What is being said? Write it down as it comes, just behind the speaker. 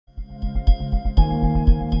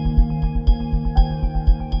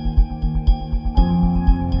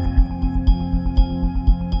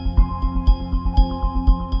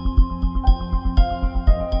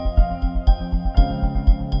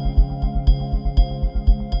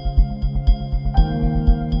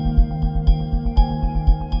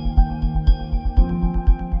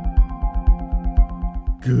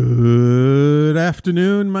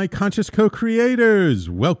afternoon, my conscious co-creators.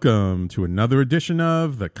 Welcome to another edition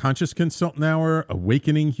of the Conscious Consultant Hour,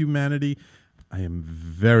 Awakening Humanity. I am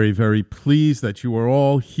very, very pleased that you are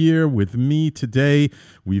all here with me today.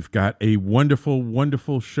 We've got a wonderful,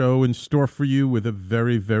 wonderful show in store for you with a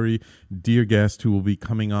very, very dear guest who will be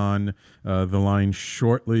coming on the line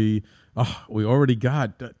shortly. Oh, we already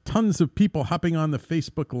got tons of people hopping on the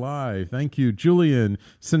Facebook Live. Thank you, Julian,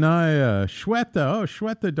 Sanaya, Shweta. Oh,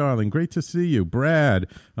 Shweta, darling, great to see you. Brad,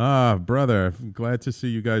 brother, glad to see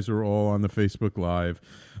you guys are all on the Facebook Live.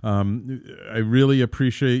 I really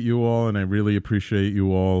appreciate you all, and I really appreciate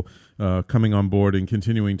you all coming on board and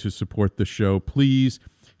continuing to support the show. Please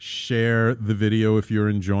share the video if you're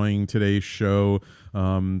enjoying today's show.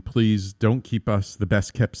 Please don't keep us the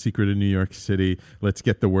best kept secret in New York City. Let's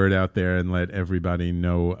get the word out there and let everybody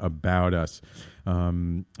know about us.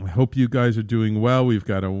 I hope you guys are doing well. We've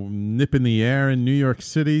got a nip in the air in New York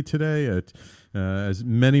City today. As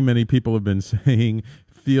many people have been saying,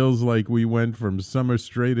 feels like we went from summer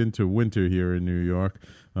straight into winter here in New York.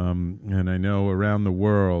 And I know around the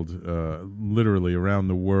world, literally around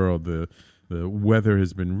the world, the weather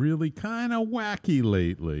has been really kind of wacky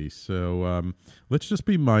lately. So let's just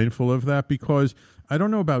be mindful of that, because I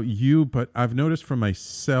don't know about you, but I've noticed for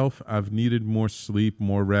myself, I've needed more sleep,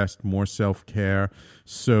 more rest, more self-care.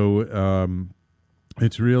 So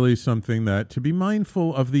it's really something that to be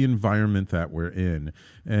mindful of the environment that we're in,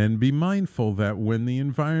 and be mindful that when the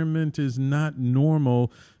environment is not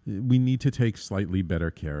normal, we need to take slightly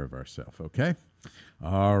better care of ourselves, okay?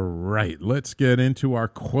 All right, let's get into our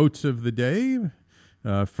quotes of the day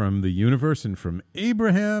from the universe and from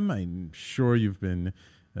Abraham. I'm sure you've been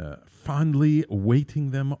fondly awaiting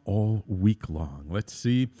them all week long. Let's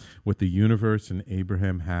see what the universe and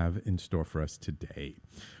Abraham have in store for us today.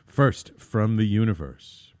 First, from the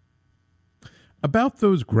universe. About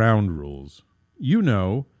those ground rules, you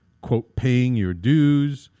know, quote, paying your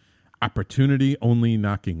dues, opportunity only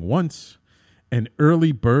knocking once, and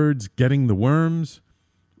early birds getting the worms.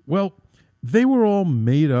 Well, they were all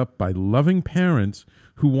made up by loving parents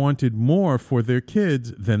who wanted more for their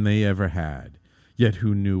kids than they ever had, yet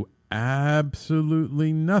who knew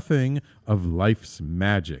absolutely nothing of life's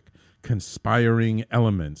magic, conspiring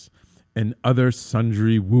elements, and other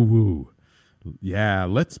sundry woo-woo. Yeah,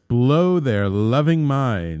 let's blow their loving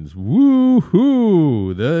minds.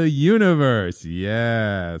 Woo-hoo! The universe.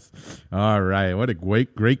 Yes. All right. What a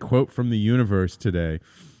great quote from the universe today.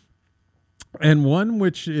 And one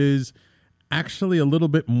which is actually a little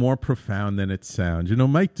bit more profound than it sounds. You know,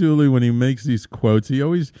 Mike Dooley, when he makes these quotes, he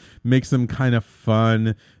always makes them kind of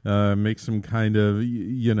fun, makes them kind of,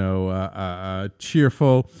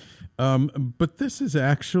 cheerful. But this is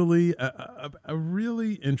actually a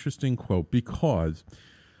really interesting quote, because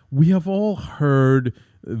we have all heard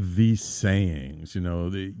these sayings,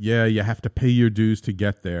 you have to pay your dues to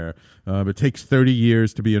get there. It takes 30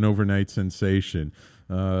 years to be an overnight sensation.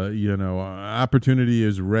 Opportunity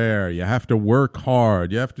is rare. You have to work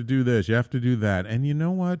hard. You have to do this. You have to do that. And you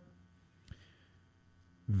know what?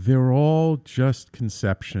 They're all just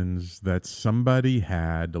conceptions that somebody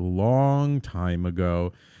had a long time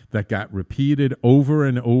ago that got repeated over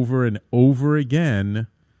and over and over again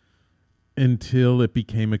until it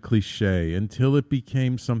became a cliche, until it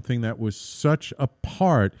became something that was such a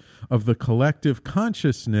part of the collective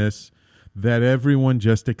consciousness that everyone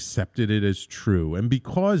just accepted it as true. And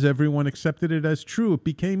because everyone accepted it as true, it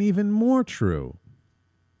became even more true.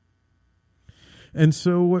 And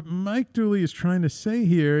so what Mike Dooley is trying to say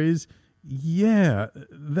here is, these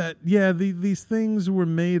things were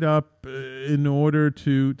made up in order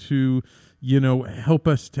to help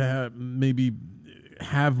us to maybe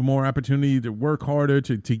have more opportunity, to work harder,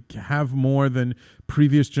 to have more than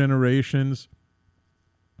previous generations.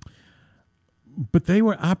 But they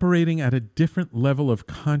were operating at a different level of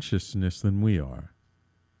consciousness than we are.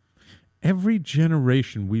 Every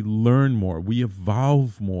generation, we learn more, we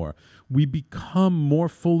evolve more, we become more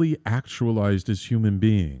fully actualized as human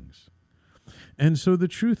beings. And so the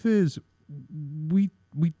truth is, we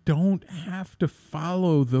don't have to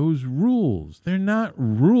follow those rules. They're not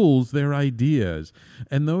rules, they're ideas.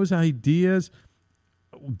 And those ideas,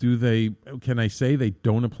 can I say they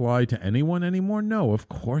don't apply to anyone anymore? No, of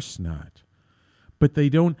course not. But they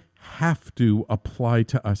don't have to apply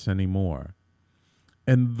to us anymore.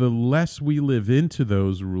 And the less we live into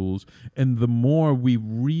those rules, and the more we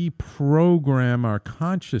reprogram our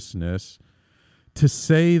consciousness to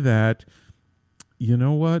say that, you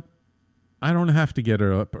know what? I don't have to get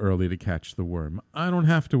up early to catch the worm. I don't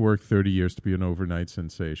have to work 30 years to be an overnight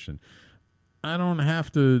sensation. I don't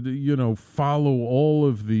have to, follow all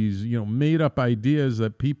of these, made up ideas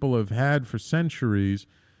that people have had for centuries.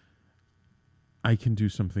 I can do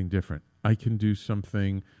something different. I can do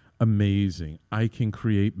something amazing. I can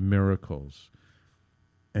create miracles.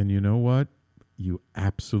 And you know what? You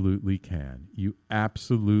absolutely can. You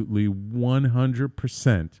absolutely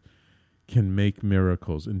 100% can make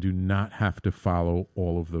miracles and do not have to follow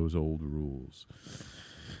all of those old rules.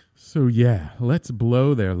 So yeah, let's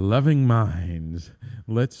blow their loving minds.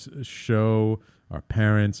 Let's show our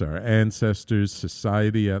parents, our ancestors,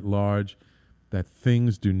 society at large, that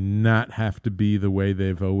things do not have to be the way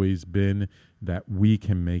they've always been, that we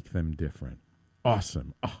can make them different.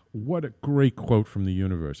 Awesome. Oh, what a great quote from the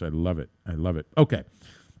universe. I love it. I love it. Okay.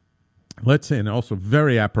 Let's say, and also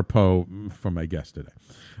very apropos for my guest today.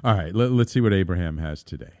 All right, let's see what Abraham has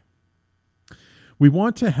today. We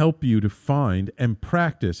want to help you to find and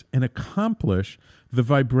practice and accomplish the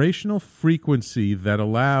vibrational frequency that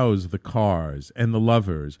allows the cars and the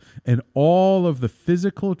lovers and all of the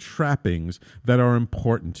physical trappings that are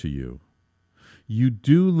important to you. You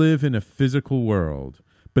do live in a physical world,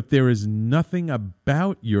 but there is nothing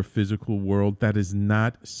about your physical world that is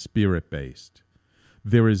not spirit-based.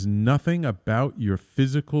 There is nothing about your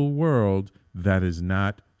physical world that is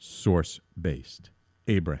not source-based.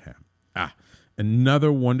 Abraham.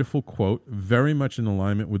 Another wonderful quote, very much in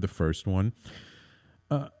alignment with the first one,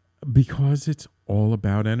 because it's all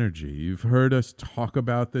about energy. You've heard us talk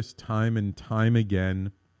about this time and time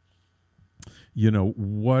again,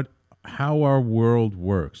 how our world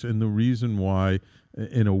works. And the reason why,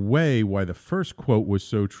 in a way, why the first quote was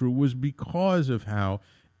so true was because of how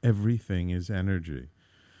everything is energy.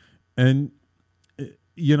 And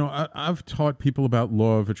I've taught people about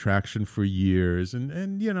law of attraction for years, and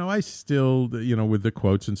I still, with the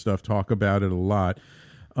quotes and stuff, talk about it a lot,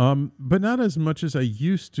 but not as much as I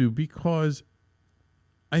used to, because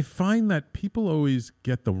I find that people always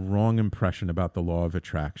get the wrong impression about the law of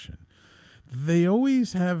attraction. They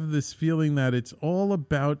always have this feeling that it's all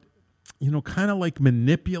about, kind of like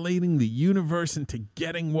manipulating the universe into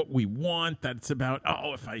getting what we want. That it's about,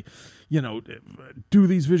 if I, do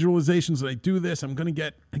these visualizations and I do this, I'm going to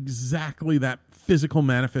get exactly that physical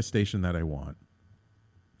manifestation that I want.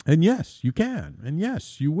 And yes, you can. And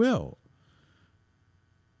yes, you will.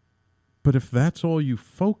 But if that's all you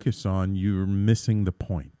focus on, you're missing the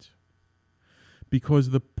point. Because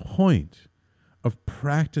the point of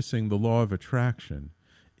practicing the law of attraction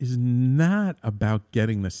is not about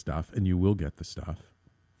getting the stuff, and you will get the stuff.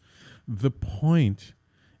 The point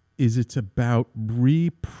is it's about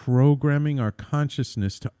reprogramming our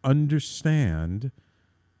consciousness to understand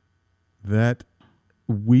that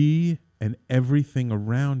we and everything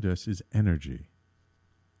around us is energy.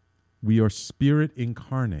 We are spirit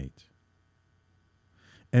incarnate.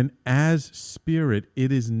 And as spirit,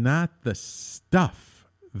 it is not the stuff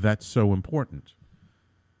that's so important.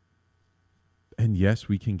 And yes,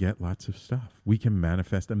 we can get lots of stuff. We can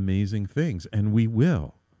manifest amazing things, and we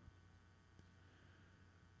will.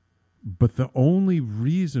 But the only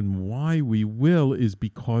reason why we will is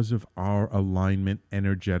because of our alignment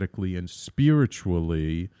energetically and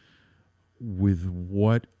spiritually with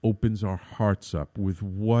what opens our hearts up, with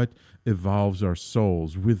what evolves our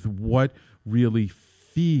souls, with what really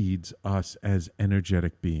feeds us as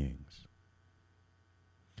energetic beings.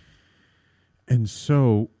 And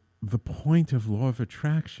so the point of law of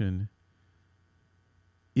attraction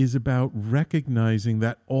is about recognizing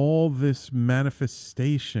that all this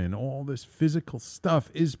manifestation, all this physical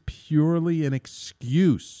stuff is purely an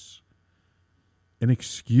excuse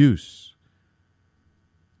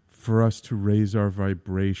for us to raise our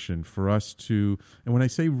vibration, for us to, and when I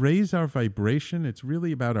say raise our vibration, it's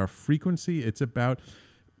really about our frequency. It's about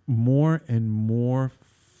more and more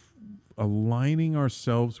aligning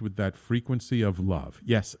ourselves with that frequency of love.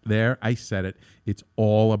 Yes, there, I said it. It's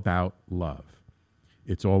all about love.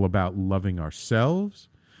 It's all about loving ourselves.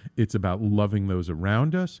 It's about loving those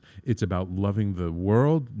around us. It's about loving the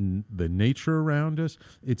world, the nature around us.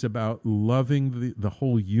 It's about loving the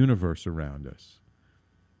whole universe around us.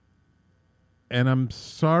 And I'm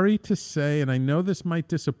sorry to say, and I know this might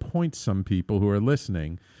disappoint some people who are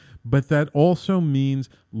listening, but that also means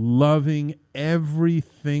loving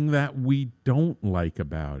everything that we don't like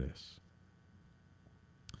about us.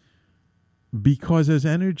 Because as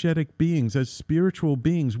energetic beings, as spiritual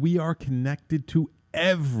beings, we are connected to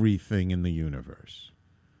everything in the universe.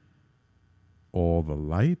 All the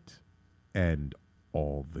light and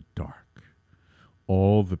all the dark.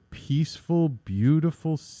 All the peaceful,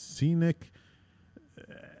 beautiful, scenic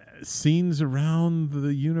scenes around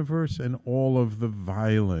the universe, and all of the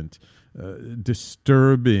violent,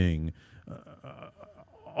 disturbing,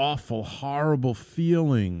 awful, horrible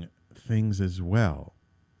feeling things as well.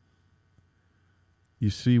 You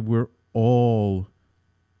see, we're all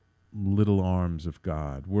little arms of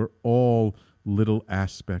God. We're all little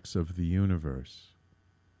aspects of the universe.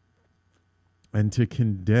 And to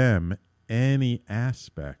condemn any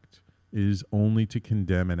aspect is only to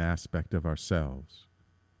condemn an aspect of ourselves.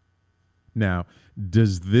 Now,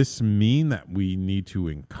 does this mean that we need to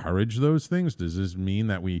encourage those things? Does this mean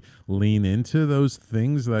that we lean into those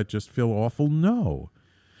things that just feel awful? No.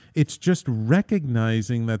 It's just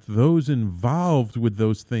recognizing that those involved with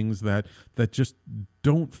those things that just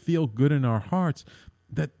don't feel good in our hearts,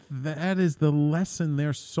 that is the lesson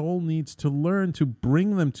their soul needs to learn to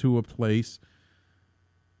bring them to a place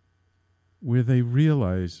where they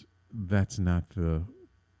realize that's not the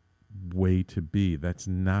way to be. That's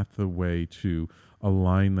not the way to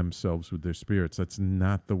align themselves with their spirits. That's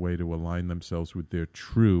not the way to align themselves with their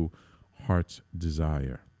true heart's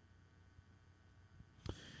desire.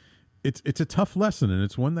 It's a tough lesson, and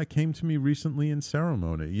it's one that came to me recently in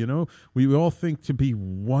ceremony. You know, we all think to be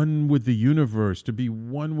one with the universe, to be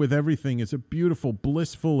one with everything is a beautiful,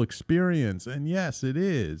 blissful experience. And yes, it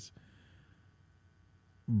is.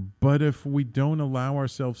 But if we don't allow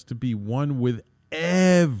ourselves to be one with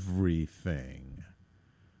everything,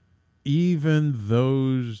 even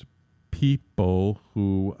those people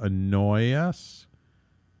who annoy us,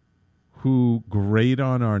 who grate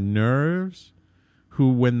on our nerves,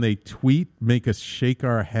 who when they tweet make us shake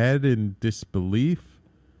our head in disbelief,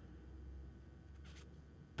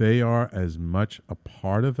 they are as much a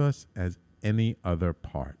part of us as any other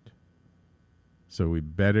part. So we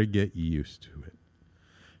better get used to it.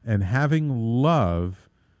 And having love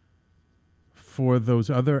for those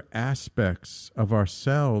other aspects of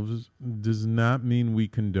ourselves does not mean we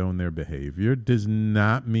condone their behavior, does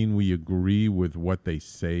not mean we agree with what they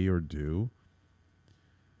say or do.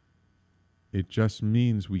 It just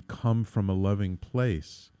means we come from a loving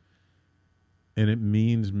place. And it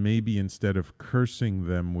means maybe instead of cursing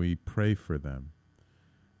them, we pray for them.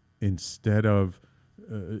 Instead of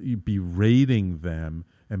berating them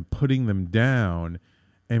and putting them down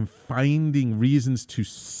and finding reasons to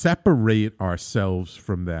separate ourselves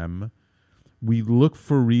from them, we look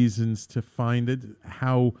for reasons to find it,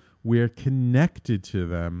 how we're connected to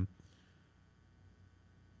them.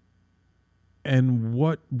 And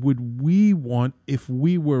what would we want if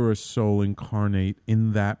we were a soul incarnate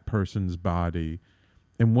in that person's body?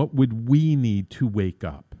 And what would we need to wake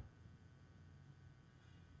up?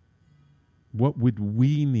 What would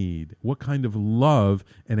we need? What kind of love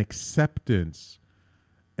and acceptance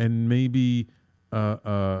and maybe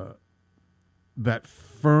that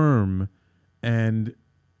firm and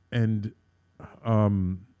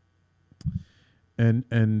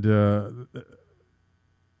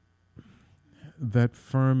that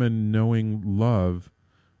firm and knowing love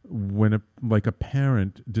when like a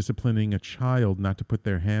parent disciplining a child not to put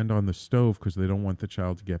their hand on the stove because they don't want the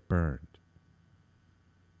child to get burned.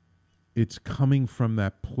 It's coming from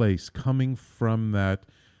that place, coming from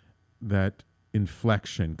that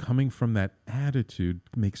inflection, coming from that attitude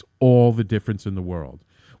makes all the difference in the world.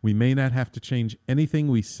 We may not have to change anything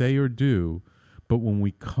we say or do, but when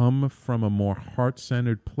we come from a more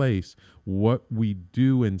heart-centered place, what we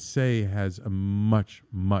do and say has a much,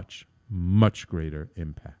 much, much greater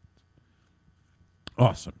impact.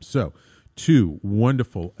 Awesome. So, 2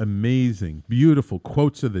 wonderful, amazing, beautiful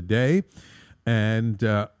quotes of the day. And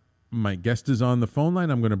my guest is on the phone line.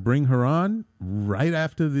 I'm going to bring her on right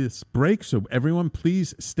after this break. So everyone,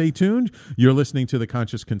 please stay tuned. You're listening to the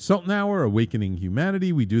Conscious Consultant Hour, Awakening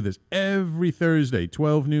Humanity. We do this every Thursday,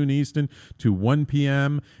 12 noon Eastern to 1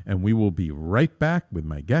 p.m. And we will be right back with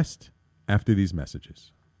my guest after these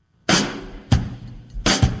messages.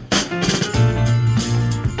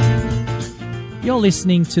 You're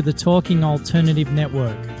listening to the Talking Alternative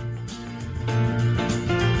Network.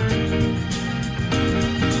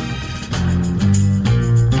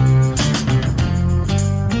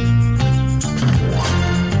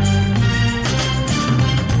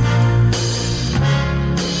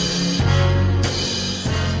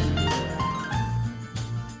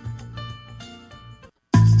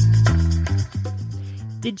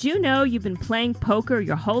 Did you know you've been playing poker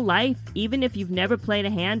your whole life, even if you've never played a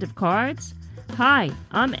hand of cards? Hi,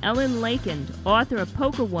 I'm Ellen Lakend, author of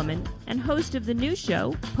Poker Woman and host of the new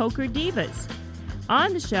show, Poker Divas.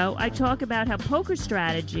 On the show, I talk about how poker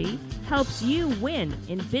strategy helps you win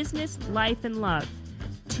in business, life, and love.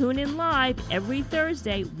 Tune in live every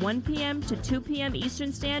Thursday, 1 p.m. to 2 p.m.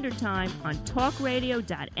 Eastern Standard Time on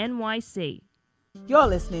talkradio.nyc. You're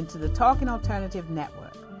listening to the Talking Alternative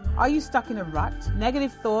Network. Are you stuck in a rut?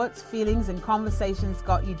 Negative thoughts, feelings, and conversations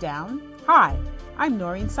got you down? Hi, I'm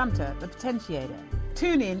Noreen Sumter, the Potentiator.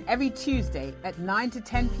 Tune in every Tuesday at 9 to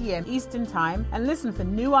 10 p.m. Eastern Time and listen for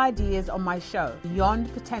new ideas on my show,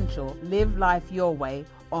 Beyond Potential, Live Life Your Way,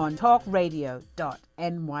 on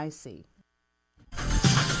talkradio.nyc.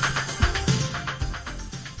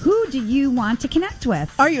 Who do you want to connect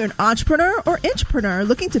with? Are you an entrepreneur or intrapreneur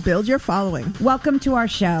looking to build your following? Welcome to our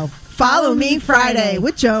show. Follow Me Friday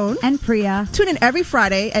with Joan and Priya. Tune in every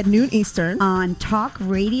Friday at noon Eastern on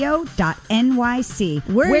talkradio.nyc.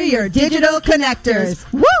 We're your digital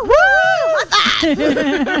connectors. Woo woo!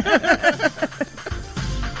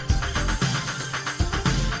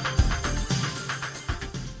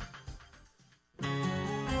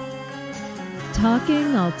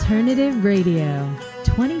 Talking Alternative Radio,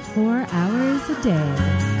 24 hours a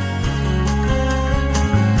day.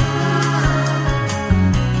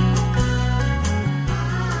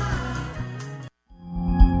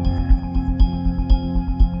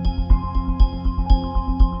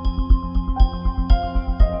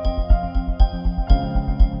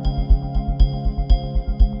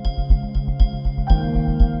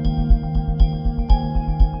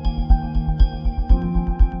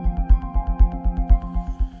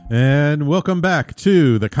 And welcome back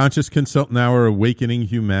to the Conscious Consultant Hour, Awakening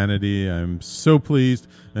Humanity. I'm so pleased.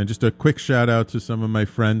 And just a quick shout out to some of my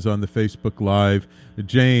friends on the Facebook Live.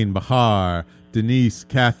 Jane, Bahar, Denise,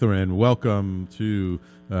 Catherine, welcome to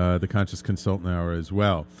the Conscious Consultant Hour as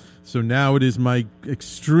well. So now it is my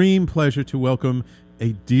extreme pleasure to welcome a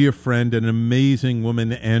dear friend, an amazing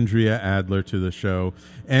woman, Andrea Adler, to the show.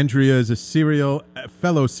 Andrea is a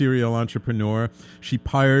fellow serial entrepreneur. She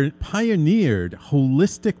pioneered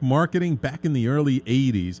holistic marketing back in the early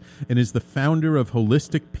 80s and is the founder of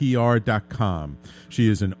holisticpr.com. She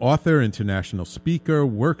is an author, international speaker,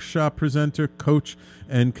 workshop presenter, coach,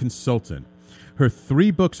 and consultant. Her 3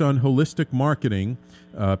 books on holistic marketing,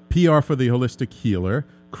 PR for the Holistic Healer,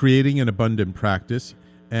 Creating an Abundant Practice,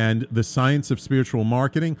 and The Science of Spiritual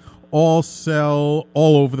Marketing, all sell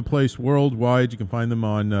all over the place worldwide. You can find them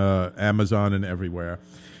on Amazon and everywhere.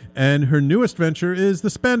 And her newest venture is the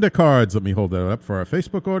Spanda Cards. Let me hold that up for our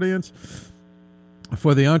Facebook audience.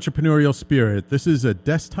 For the entrepreneurial spirit, this is a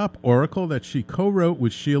desktop oracle that she co-wrote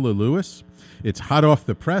with Sheila Lewis. It's hot off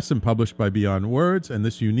the press and published by Beyond Words, and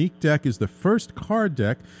this unique deck is the first card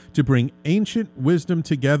deck to bring ancient wisdom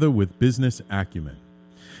together with business acumen.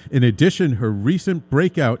 In addition, her recent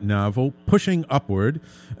breakout novel, Pushing Upward,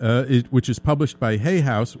 which is published by Hay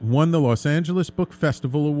House, won the Los Angeles Book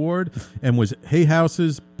Festival Award and was Hay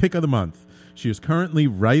House's Pick of the Month. She is currently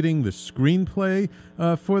writing the screenplay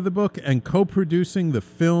for the book and co-producing the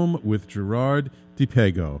film with Gerard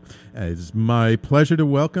DiPego. It's my pleasure to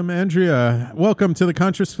welcome Andrea. Welcome to the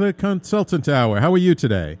Conscious Consultant Hour. How are you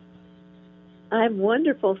today? I'm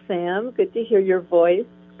wonderful, Sam. Good to hear your voice.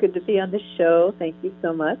 Good to be on the show. Thank you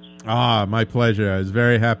so much. My pleasure. I was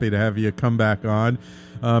very happy to have you come back on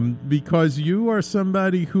because you are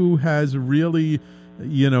somebody who has really,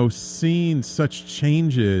 seen such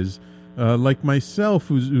changes like myself,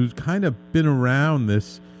 who's kind of been around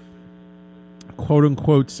this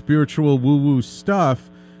quote-unquote spiritual woo-woo stuff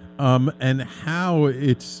and how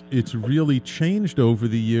it's really changed over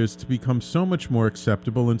the years to become so much more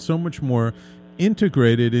acceptable and so much more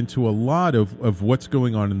integrated into a lot of what's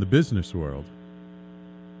going on in the business world.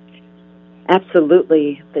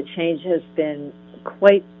 Absolutely. The change has been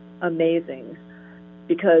quite amazing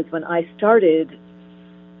because when I started,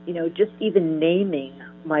 just even naming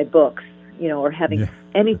my books, or having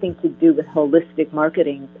anything to do with holistic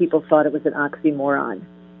marketing, people thought it was an oxymoron.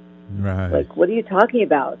 Right. Like, what are you talking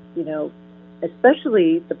about?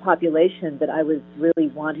 Especially the population that I was really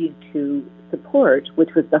wanting to support,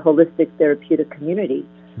 which was the holistic therapeutic community,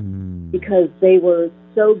 because they were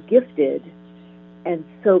so gifted and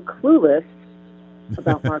so clueless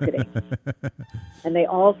about marketing. And they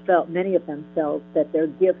all felt, many of them felt, that their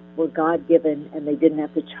gifts were God-given and they didn't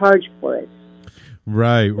have to charge for it.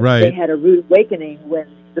 Right. They had a rude awakening when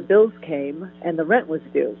the bills came and the rent was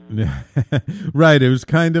due. Right. It was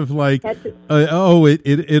kind of like,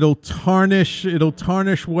 it'll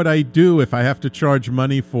tarnish what I do if I have to charge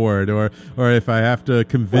money for it, or if I have to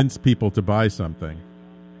convince people to buy something.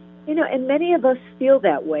 And many of us feel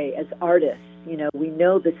that way as artists. We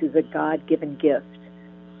know this is a God-given gift.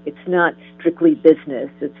 It's not strictly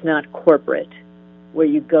business. It's not corporate, where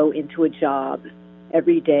you go into a job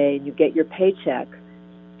every day and you get your paycheck.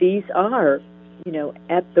 These are,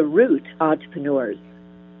 at the root, entrepreneurs.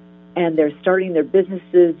 And they're starting their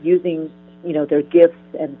businesses using, their gifts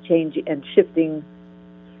and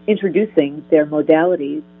introducing their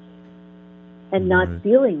modalities and not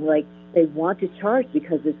feeling like they want to charge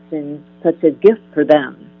because it's been such a gift for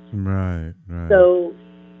them. Right, right. So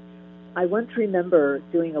I once remember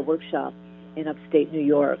doing a workshop in upstate New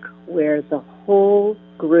York where the whole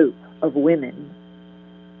group of women,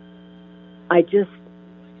 I just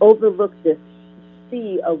overlooked this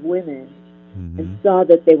sea of women and saw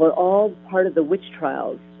that they were all part of the witch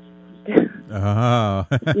trials. In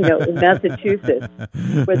Massachusetts,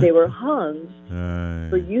 where they were hung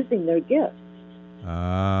for using their gifts.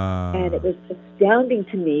 And it was astounding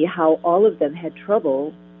to me how all of them had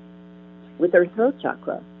trouble with their throat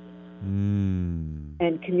chakra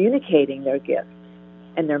and communicating their gifts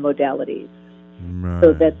and their modalities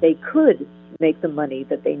so that they could make the money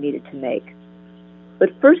that they needed to make. But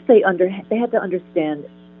first they had to understand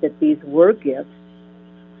that these were gifts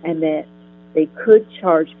and that they could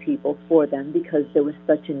charge people for them because there was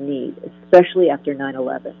such a need, especially after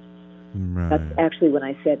 9/11. Right. That's actually when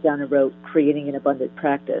I sat down and wrote Creating an Abundant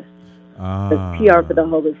Practice. Because PR for the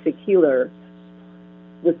holistic healer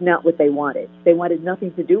was not what they wanted. They wanted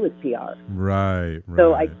nothing to do with PR. Right.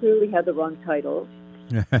 So I clearly had the wrong title.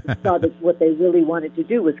 Saw that what they really wanted to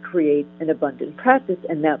do was create an abundant practice,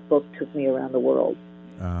 and that book took me around the world.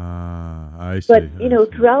 I see. But,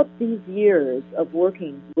 throughout these years of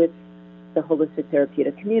working with the holistic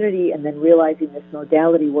therapeutic community and then realizing this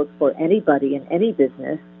modality works for anybody in any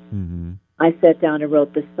business, I sat down and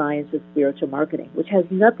wrote The Science of Spiritual Marketing, which has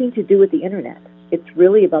nothing to do with the internet. It's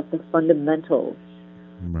really about the fundamentals,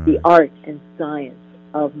 the art and science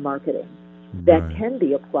of marketing that can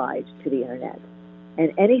be applied to the internet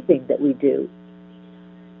and anything that we do.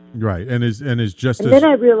 Right, and is just and as... then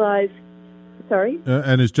I realized,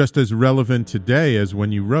 and is just as relevant today as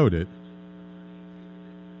when you wrote it.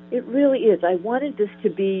 It really is. I wanted this to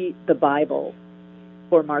be the Bible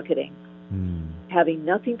for marketing, having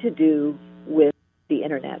nothing to do with the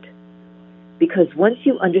internet. Because once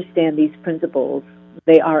you understand these principles,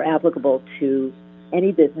 they are applicable to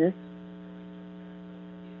any business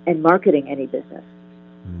and marketing any business.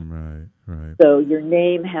 Right. So your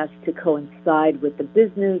name has to coincide with the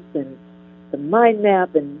business and the mind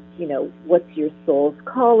map and, what's your soul's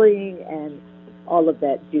calling and all of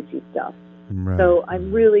that juicy stuff. Right. So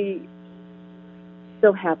I'm really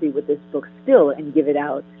so happy with this book still and give it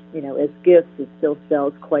out, as gifts. It still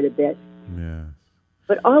sells quite a bit. Yeah.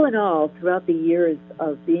 But all in all, throughout the years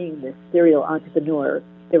of being this serial entrepreneur,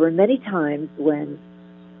 there were many times when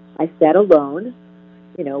I sat alone,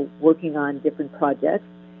 working on different projects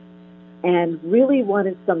and really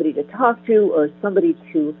wanted somebody to talk to or somebody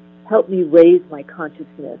to help me raise my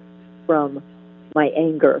consciousness from my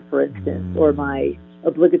anger, for instance, or my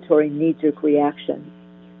obligatory knee-jerk reaction.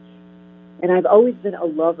 And I've always been a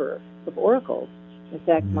lover of oracles. In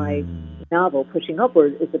fact, my novel, Pushing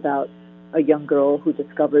Upward, is about a young girl who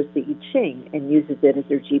discovers the I Ching and uses it as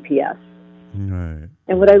her GPS. Right.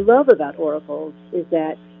 And what I love about oracles is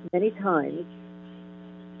that many times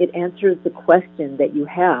it answers the question that you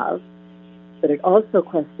have, but it also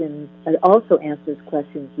answers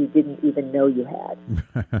questions you didn't even know you had.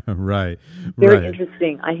 Right. Very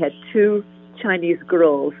interesting. I had 2 Chinese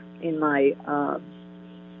girls in my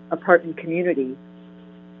apartment community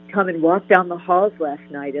come and walk down the halls last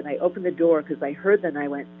night, and I opened the door because I heard them. I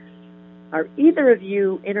went, "Are either of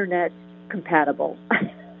you internet compatible?"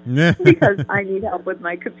 Because I need help with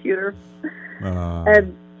my computer.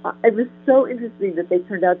 And it was so interesting that they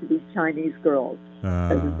turned out to be Chinese girls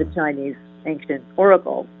because of the Chinese ancient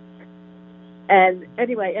oracle. And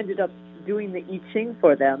anyway, I ended up doing the I Ching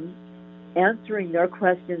for them, answering their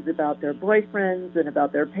questions about their boyfriends and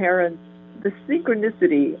about their parents. The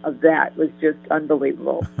synchronicity of that was just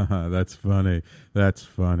unbelievable. That's funny.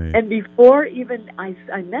 And before even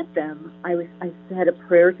I met them, I said a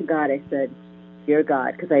prayer to God. I said, "Dear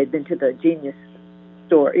God," because I had been to the Genius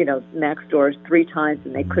store, Mac stores 3 times,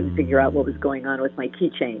 and they couldn't figure out what was going on with my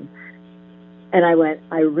keychain. And I went,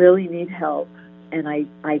 "I really need help, and I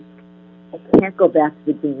can't go back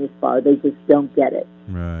to the Genius bar. They just don't get it."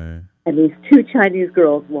 Right. And these 2 Chinese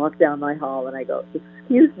girls walk down my hall, and I go,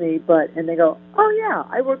 "Excuse me, and they go, "Oh yeah,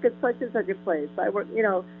 I work at such and such a place. I work,"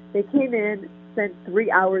 they came in, spent 3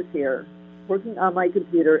 hours here working on my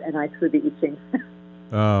computer, and I threw the I Ching.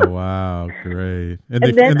 Oh wow, great! And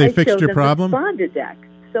then they I fixed showed your them problem. The Sponda deck.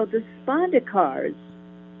 So the Sponda cards.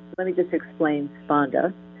 Let me just explain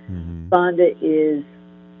Sponda. Sponda is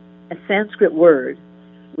a Sanskrit word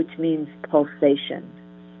which means pulsation,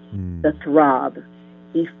 the throb,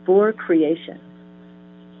 before creation.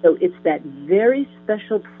 So it's that very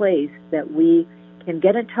special place that we can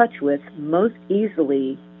get in touch with most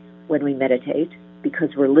easily when we meditate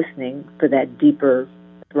because we're listening for that deeper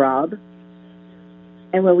throb.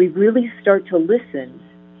 And when we really start to listen,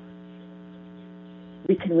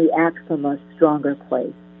 we can react from a stronger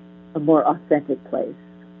place, a more authentic place.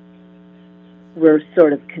 We're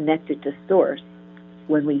sort of connected to Source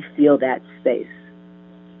when we feel that space.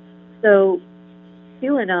 So,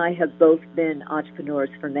 Hugh and I have both been entrepreneurs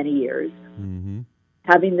for many years,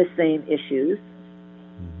 having the same issues.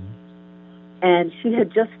 And she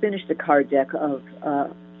had just finished a card deck of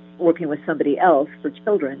working with somebody else for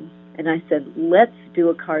children. And I said, let's do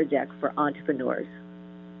a card deck for entrepreneurs.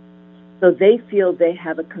 So they feel they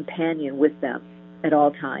have a companion with them at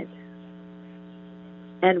all times.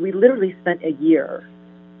 And we literally spent a year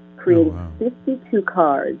creating 52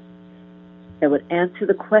 cards that would answer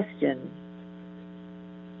the question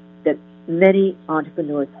that many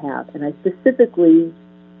entrepreneurs have. And I specifically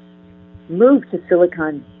moved to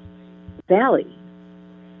Silicon Valley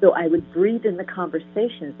so I would breathe in the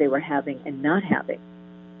conversations they were having and not having.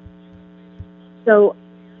 So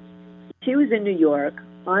she was in New York.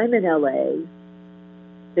 I'm in LA.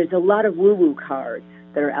 There's a lot of woo-woo cards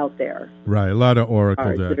that are out there. Right, a lot of oracle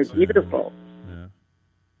cards decks. that are beautiful. Yeah.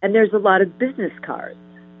 And there's a lot of business cards.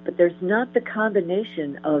 But there's not the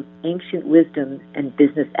combination of ancient wisdom and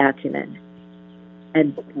business acumen.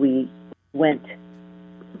 And we went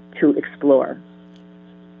to explore.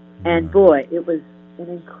 And boy, it was an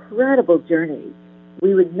incredible journey.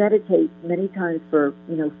 We would meditate many times for,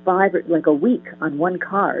 5 or like a week on one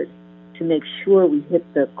card to make sure we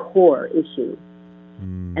hit the core issue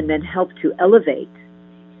and then help to elevate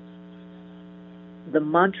the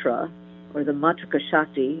mantra or the mantrika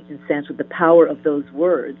shakti in Sanskrit, the power of those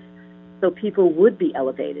words, so people would be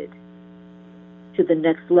elevated to the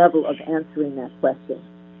next level of answering that question.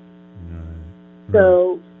 Right.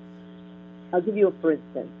 So I'll give you a for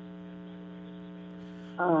instance.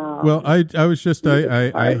 Well, I was just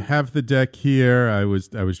I have the deck here. I was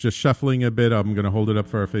just shuffling a bit. I'm going to hold it up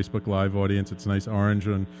for our Facebook Live audience. It's nice orange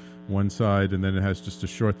on one side, and then it has just a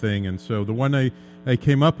short thing. And so the one I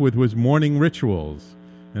came up with was morning rituals.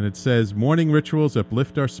 And it says, morning rituals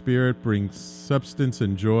uplift our spirit, bring substance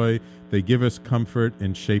and joy. They give us comfort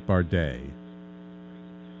and shape our day.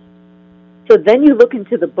 So then you look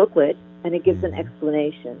into the booklet, and it gives an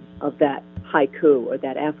explanation of that haiku or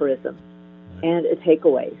that aphorism and a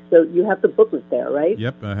takeaway. So you have the booklet there, right?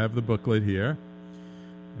 Yep, I have the booklet here.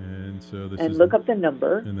 And so this and is look up the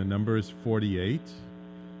number. And the number is 48. It's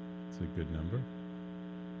a good number.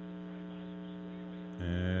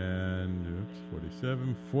 And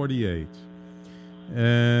 47, 48.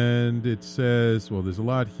 And it says, well, there's a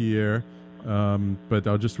lot here, but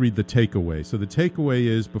I'll just read the takeaway. So the takeaway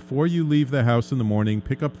is, before you leave the house in the morning,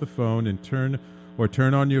 pick up the phone and turn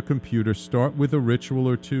on your computer. Start with a ritual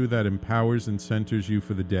or two that empowers and centers you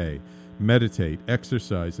for the day. Meditate,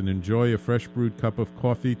 exercise, and enjoy a fresh brewed cup of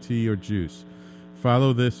coffee, tea, or juice.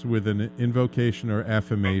 Follow this with an invocation or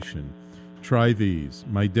affirmation. Try these.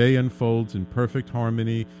 My day unfolds in perfect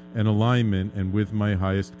harmony and alignment and with my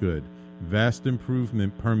highest good. Vast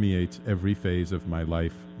improvement permeates every phase of my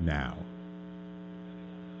life now.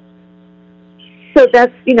 So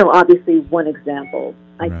that's, obviously one example.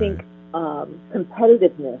 I Right. think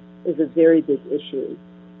competitiveness is a very big issue.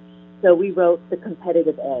 So we wrote The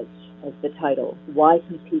Competitive Edge as the title. Why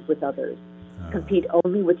compete with others? Compete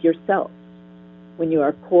only with yourself. When you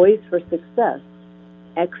are poised for success,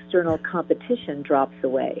 external competition drops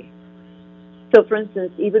away. So, for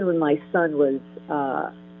instance, even when my son was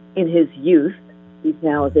in his youth, he's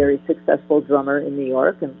now a very successful drummer in New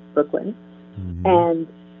York and Brooklyn. Mm-hmm. And,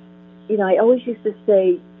 I always used to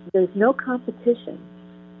say, there's no competition.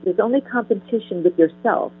 There's only competition with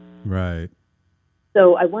yourself. Right.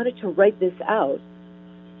 So I wanted to write this out,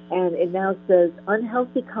 and it now says,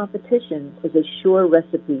 unhealthy competition is a sure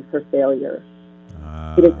recipe for failure.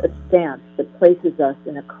 It is a stance that places us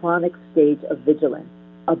in a chronic stage of vigilance,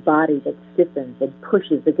 a body that stiffens and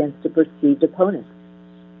pushes against a perceived opponent.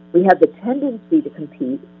 We have the tendency to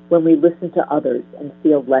compete when we listen to others and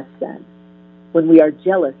feel less than, when we are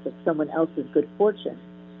jealous of someone else's good fortune,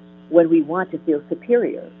 when we want to feel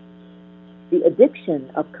superior. The addiction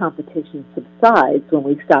of competition subsides when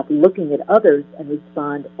we stop looking at others and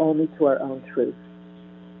respond only to our own truth.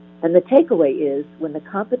 And the takeaway is, when the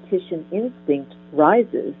competition instinct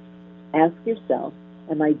rises, ask yourself,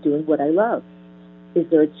 am I doing what I love? Is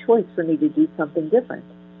there a choice for me to do something different?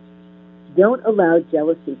 Don't allow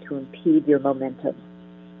jealousy to impede your momentum.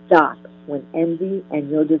 Stop when envy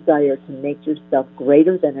and your desire to make yourself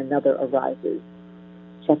greater than another arises.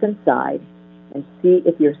 Check inside and see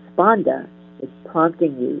if your spanda is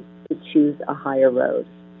prompting you to choose a higher road.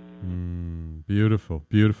 Beautiful,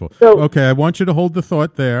 beautiful. So- Okay, I want you to hold the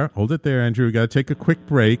thought there. Hold it there, Andrew. We got to take a quick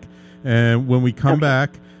break. And when we come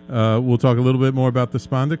back, we'll talk a little bit more about the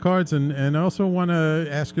Sponda cards, and I also want to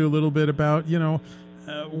ask you a little bit about,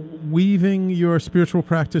 weaving your spiritual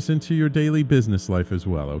practice into your daily business life as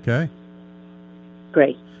well, okay?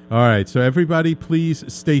 Great. All right, so everybody, please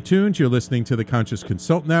stay tuned. You're listening to the Conscious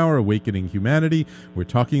Consultant Hour, Awakening Humanity. We're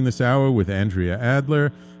talking this hour with Andrea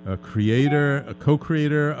Adler, a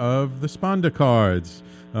co-creator of the Sponda cards,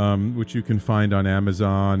 which you can find on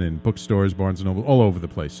Amazon and bookstores, Barnes & Noble, all over the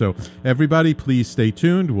place. So everybody, please stay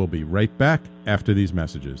tuned. We'll be right back after these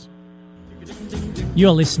messages. You're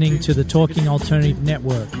listening to the Talking Alternative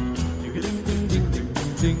Network.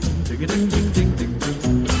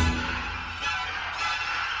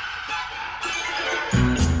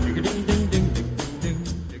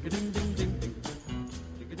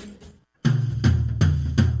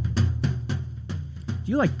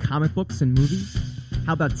 Do you like comic books and movies?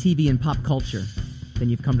 How about TV and pop culture? Then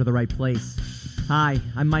you've come to the right place. Hi,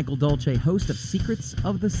 I'm Michael Dolce, host of Secrets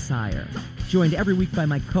of the Sire. Joined every week by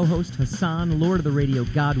my co-host Hassan, Lord of the Radio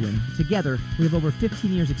Godwin. Together, we have over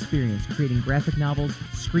 15 years' experience creating graphic novels,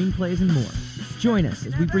 screenplays, and more. Join us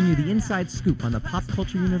as we bring you the inside scoop on the pop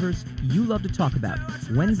culture universe you love to talk about.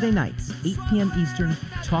 Wednesday nights, 8 p.m. Eastern,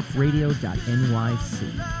 talkradio.nyc.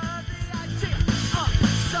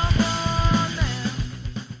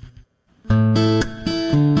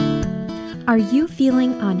 Are you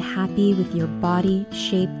feeling unhappy with your body,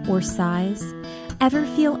 shape, or size? Ever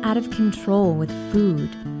feel out of control with food?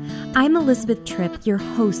 I'm Elizabeth Tripp, your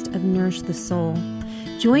host of Nourish the Soul.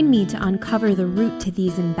 Join me to uncover the root to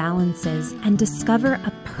these imbalances and discover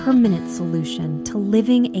a permanent solution to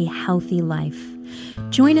living a healthy life.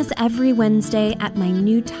 Join us every Wednesday at my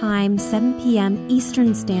new time, 7 p.m.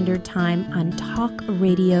 Eastern Standard Time on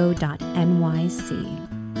talkradio.nyc.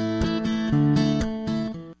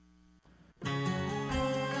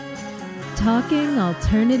 Talking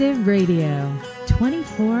Alternative Radio,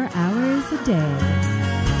 24 hours a day.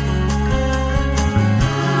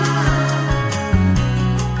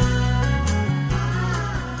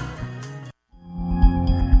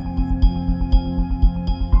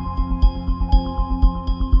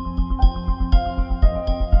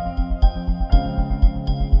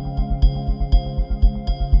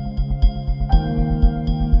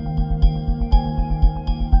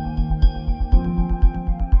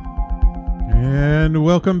 And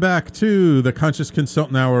welcome back to the Conscious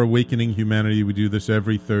Consultant Hour, Awakening Humanity. We do this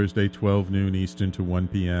every Thursday, 12 noon Eastern to 1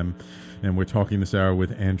 p.m. And we're talking this hour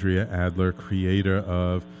with Andrea Adler, creator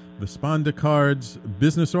of the Sponda Cards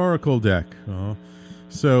Business Oracle deck.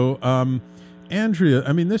 Andrea,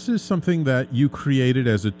 I mean, this is something that you created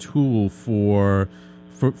as a tool for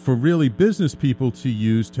really business people to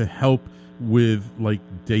use to help with like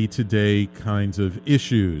day-to-day kinds of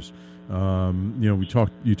issues. You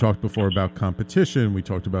talked before about competition. We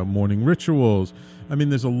talked about morning rituals. I mean,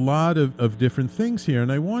 there's a lot of different things here.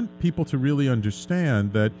 And I want people to really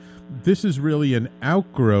understand that this is really an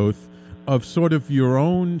outgrowth of sort of your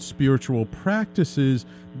own spiritual practices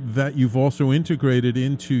that you've also integrated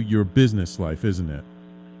into your business life, isn't it?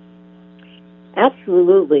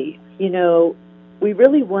 Absolutely. You know, we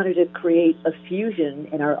really wanted to create a fusion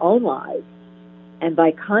in our own lives. And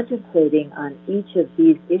by concentrating on each of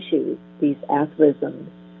these issues, these aphorisms,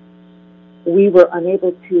 we were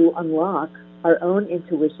unable to unlock our own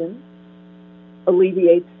intuition,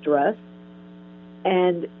 alleviate stress,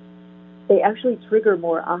 and they actually trigger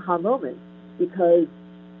more aha moments because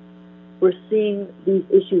we're seeing these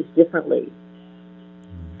issues differently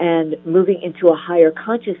and moving into a higher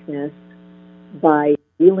consciousness by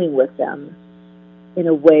dealing with them in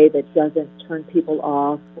a way that doesn't turn people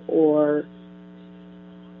off or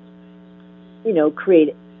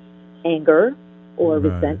create anger or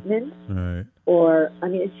resentment. Right. Or, I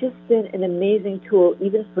mean, it's just been an amazing tool,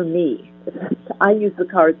 even for me. I use the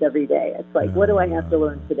cards every day. It's like, what do I have to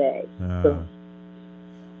learn today?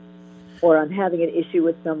 Or I'm having an issue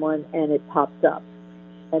with someone and it pops up.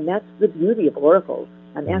 And that's the beauty of oracles.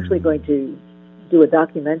 I'm actually going to do a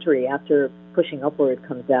documentary after Pushing Upward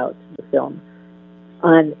comes out, the film,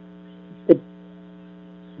 on the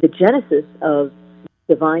genesis of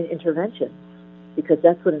divine intervention. Because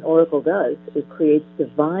that's what an oracle does. It creates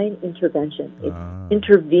divine intervention. It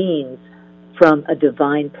intervenes from a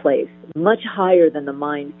divine place, much higher than the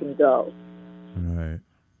mind can go.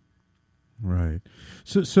 Right.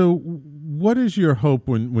 So what is your hope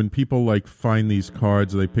when people like find these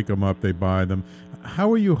cards, they pick them up, they buy them?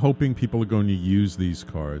 How are you hoping people are going to use these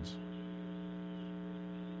cards?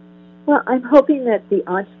 Well, I'm hoping that the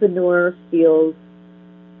entrepreneur feels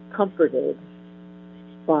comforted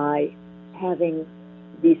by having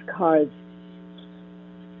these cards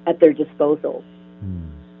at their disposal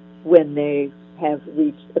when they have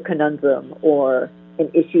reached a conundrum or an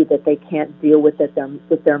issue that they can't deal with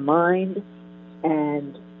their mind,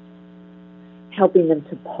 and helping them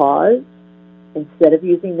to pause instead of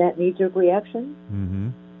using that knee-jerk reaction.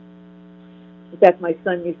 In fact, my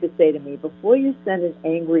son used to say to me, before you send an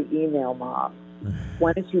angry email, Mom,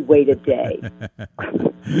 why don't you wait a day?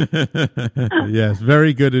 Yes,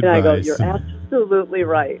 very good advice. And I go, you're absolutely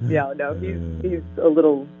right. Yeah, no, he's a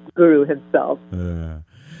little guru himself.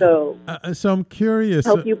 So I'm curious.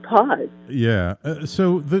 Help you pause. Yeah.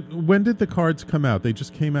 When did the cards come out? They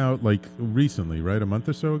just came out like recently, right? A month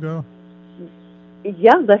or so ago?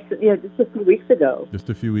 Yeah, just a few weeks ago. Just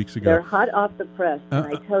a few weeks ago. They're hot off the press, and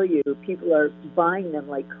I tell you, people are buying them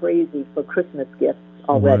like crazy for Christmas gifts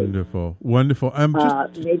already. Wonderful.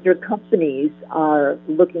 Major companies are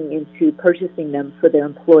looking into purchasing them for their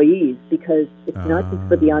employees, because it's not just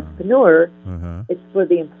for the entrepreneur, it's for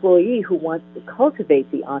the employee who wants to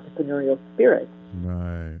cultivate the entrepreneurial spirit.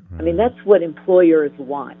 Right. I mean, that's what employers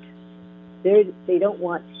want. They don't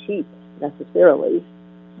want sheep necessarily.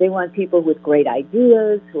 They want people with great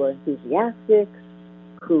ideas, who are enthusiastic,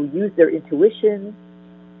 who use their intuition,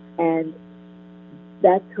 and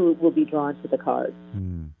that's who will be drawn to the cards.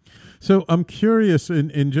 So I'm curious,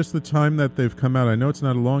 in just the time that they've come out, I know it's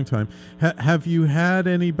not a long time, have you had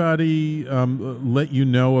anybody let you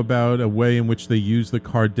know about a way in which they use the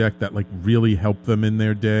card deck that like really helped them in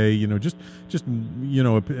their day? You know, just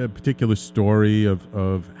a particular story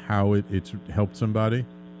of how it's helped somebody?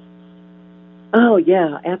 Oh,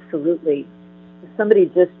 yeah, absolutely. Somebody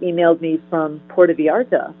just emailed me from Puerto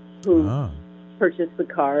Vallarta, who purchased the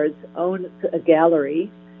cards, owns a gallery,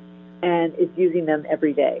 and is using them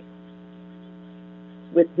every day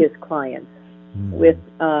with his clients, with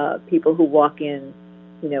people who walk in,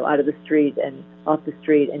 out of the street and off the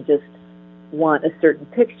street and just want a certain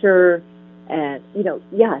picture. And,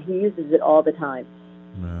 he uses it all the time.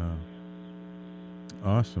 Wow.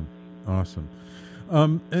 Awesome.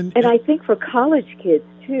 And I think for college kids,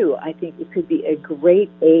 too, I think it could be a great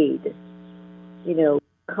aid.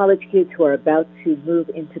 College kids who are about to move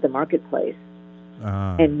into the marketplace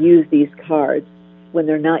and use these cards when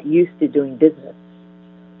they're not used to doing business.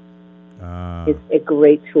 It's a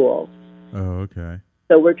great tool. Oh, okay.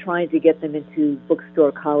 So we're trying to get them into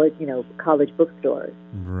college bookstores.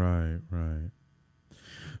 Right.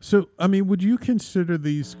 So, I mean, would you consider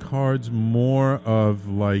these cards more of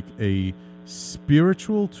like a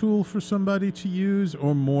spiritual tool for somebody to use,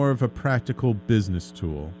 or more of a practical business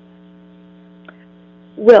tool?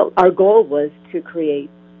 Well, our goal was to create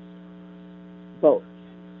both.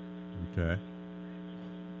 Okay.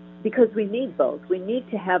 Because we need both. We need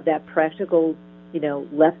to have that practical,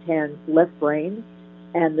 left brain,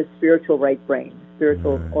 and the spiritual right brain,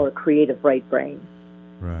 or creative right brain.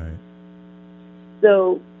 Right.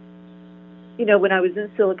 So, when I was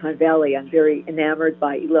in Silicon Valley, I'm very enamored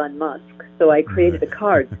by Elon Musk. So I created a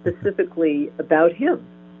card specifically about him.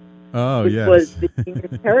 Oh, which yes. was the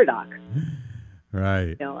genius paradox.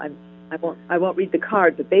 Right. I won't read the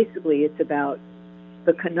card, but basically it's about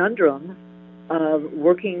the conundrum of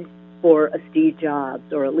working for a Steve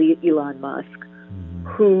Jobs or a Elon Musk,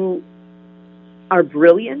 who are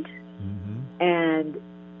brilliant, and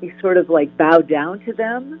you sort of like bow down to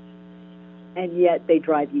them, and yet they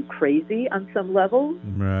drive you crazy on some level.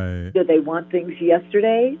 Right. Do they want things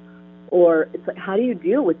yesterday? Or it's like, how do you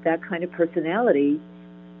deal with that kind of personality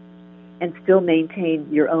and still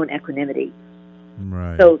maintain your own equanimity?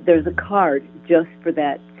 Right. So there's a card just for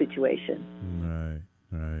that situation.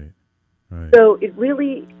 Right. So it's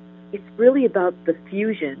really about the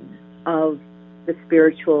fusion of the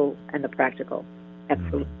spiritual and the practical.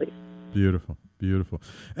 Absolutely. Beautiful.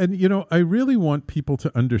 And, I really want people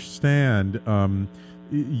to understand,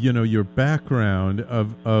 your background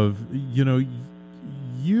of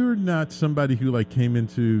you're not somebody who like came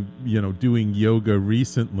into, doing yoga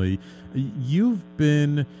recently. You've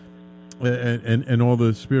been, and all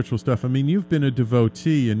the spiritual stuff. I mean, you've been a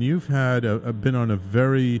devotee, and you've had been on a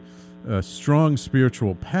very strong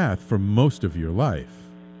spiritual path for most of your life.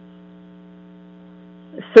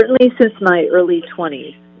 Certainly since my early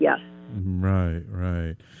 20s, yes.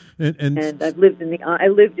 Right. And I've lived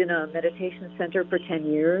in a meditation center for 10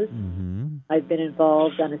 years. I've been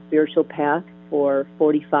involved on a spiritual path for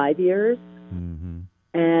 45 years.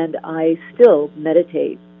 And I still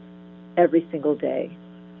meditate every single day.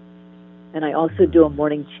 And I also do a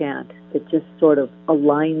morning chant that just sort of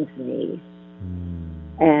aligns me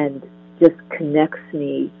and just connects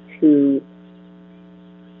me to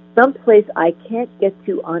some place I can't get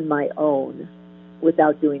to on my own,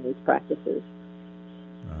 without doing these practices.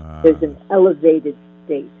 There's an elevated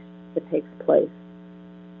state that takes place.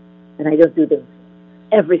 And I don't do them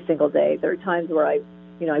every single day. There are times where I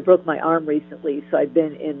broke my arm recently, so I've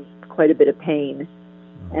been in quite a bit of pain.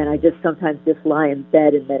 And I just sometimes just lie in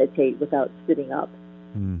bed and meditate without sitting up.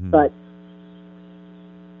 Mm-hmm. But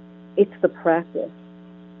it's the practice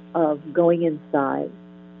of going inside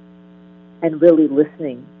and really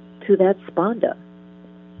listening to that spanda.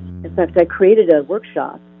 Mm-hmm. In fact, I created a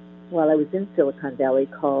workshop while I was in Silicon Valley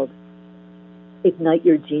called Ignite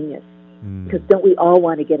Your Genius. Because don't we all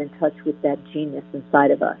want to get in touch with that genius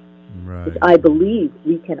inside of us, which I believe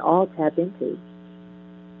we can all tap into.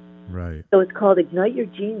 Right. So it's called Ignite Your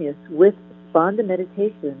Genius with Spanda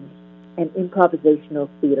meditation and improvisational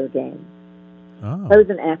theater games. Oh. I was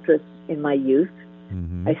an actress in my youth.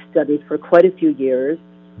 Mm-hmm. I studied for quite a few years.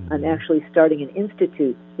 Mm-hmm. I'm actually starting an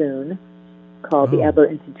institute soon called the Adler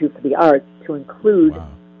Institute for the Arts to include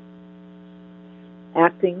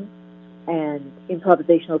acting and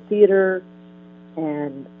improvisational theater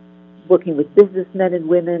and working with businessmen and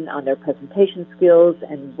women on their presentation skills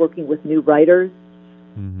and working with new writers.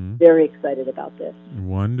 Mm-hmm. Very excited about this.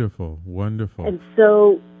 Wonderful, wonderful. And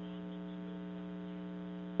so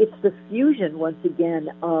it's the fusion, once again,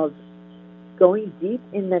 of going deep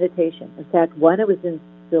in meditation. In fact, when I was in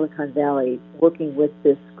Silicon Valley working with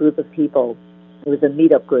this group of people, it was a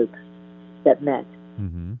meetup group that met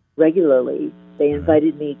regularly. They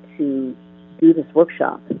invited me to do this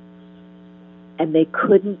workshop, and they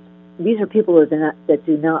couldn't. These are people that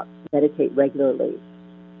do not meditate regularly,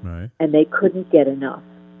 right? And they couldn't get enough.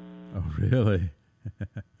 Oh, really?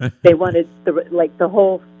 They wanted the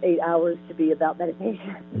whole 8 hours to be about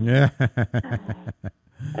meditation. Yeah.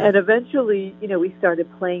 And eventually, we started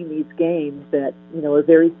playing these games that, are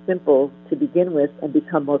very simple to begin with and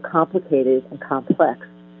become more complicated and complex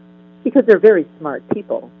because they're very smart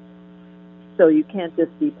people. So you can't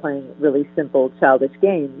just be playing really simple, childish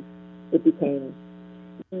games. It became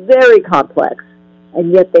very complex,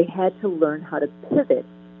 and yet they had to learn how to pivot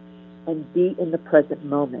and be in the present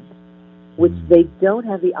moment, which they don't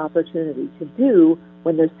have the opportunity to do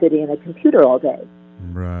when they're sitting in a computer all day.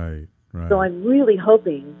 Right, right. So I'm really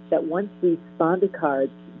hoping that once these Spanda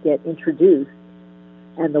cards get introduced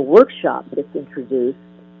and the workshop gets introduced,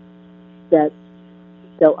 that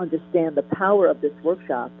they'll understand the power of this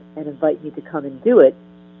workshop and invite me to come and do it,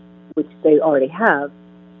 which they already have,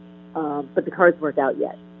 but the cards weren't out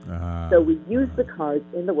yet. So we use the cards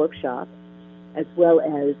in the workshop as well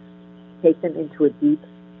as take them into a deep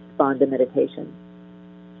Spanda meditation.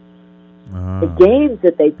 The games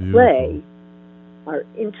that they play are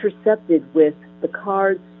intercepted with the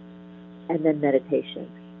cards and then meditation.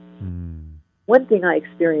 One thing I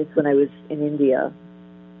experienced when I was in India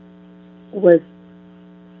was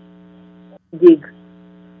the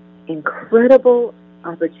incredible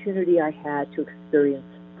opportunity I had to experience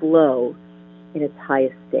flow in its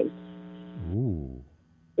highest state. Ooh.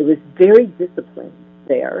 It was very disciplined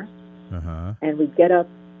there. Uh-huh. And we'd get up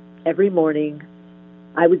every morning.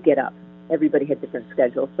 I would get up. Everybody had different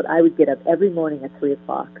schedules, but I would get up every morning at 3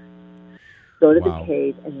 o'clock, go to the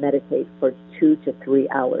cave and meditate for 2 to 3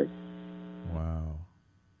 hours. Wow.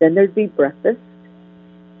 Then there'd be breakfast,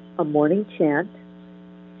 a morning chant,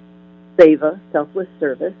 seva, selfless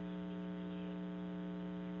service,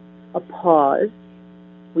 a pause.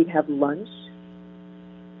 We'd have lunch,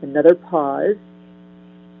 another pause,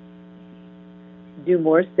 do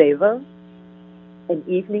more seva, an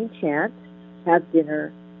evening chant, have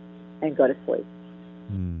dinner, and go to sleep.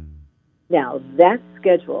 Now, that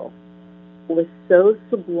schedule was so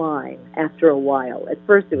sublime after a while. At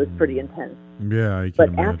first, it was pretty intense. Yeah, I can But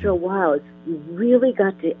imagine. after a while, you really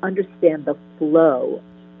got to understand the flow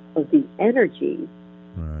of the energy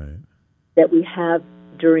that we have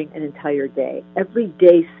during an entire day. Every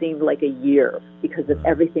day seemed like a year because of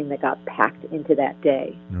everything that got packed into that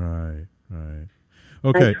day. Right, right.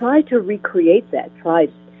 Okay. I tried to recreate that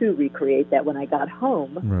when I got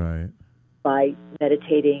home. Right. By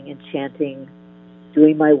meditating and chanting,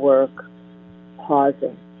 doing my work,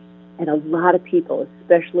 pausing. And a lot of people,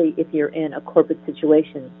 especially if you're in a corporate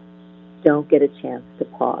situation, don't get a chance to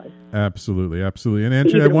pause. Absolutely, absolutely. And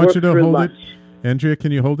Andrea, I want you to hold it. Andrea,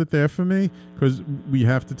 can you hold it there for me? Because we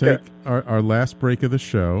have to take our last break of the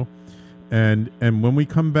show. And when we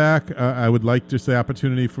come back, I would like just the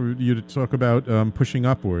opportunity for you to talk about pushing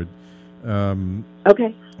upward.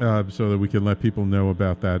 Okay. So that we can let people know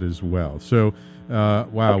about that as well. So,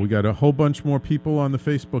 wow, we got a whole bunch more people on the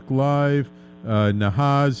Facebook Live.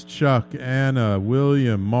 Nahaz, Chuck, Anna,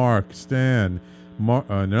 William, Mark, Stan,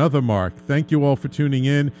 another Mark. Thank you all for tuning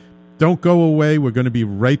in. don't go away. We're going to be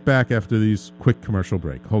right back after these quick commercial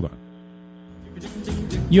break. Hold on.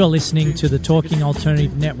 You're listening to the Talking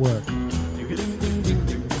Alternative Network.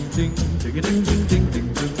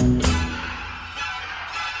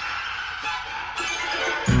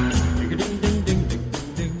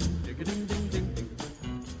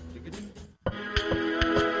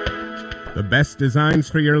 The best designs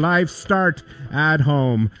for your life start at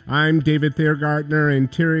home. I'm David Thiergartner,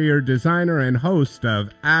 interior designer and host of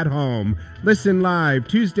At Home. Listen live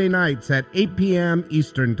Tuesday nights at 8 p.m.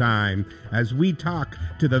 Eastern Time as we talk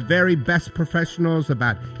to the very best professionals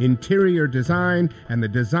about interior design and the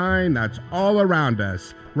design that's all around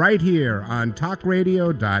us, right here on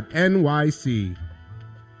talkradio.nyc.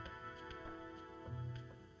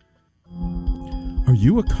 Are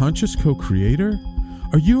you a conscious co-creator?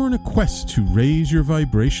 Are you on a quest to raise your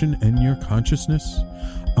vibration and your consciousness?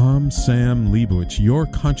 I'm Sam Leibowitz, your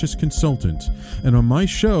conscious consultant, and on my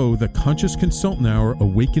show, The Conscious Consultant Hour,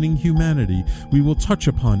 Awakening Humanity, we will touch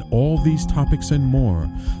upon all these topics and more.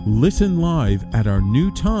 Listen live at our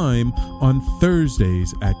new time on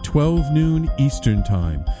Thursdays at 12 noon Eastern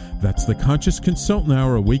Time. That's The Conscious Consultant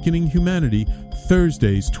Hour, Awakening Humanity,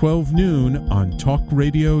 Thursdays 12 noon on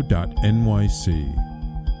talkradio.nyc.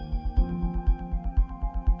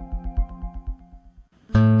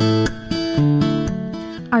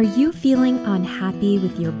 Are you feeling unhappy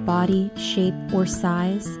with your body, shape, or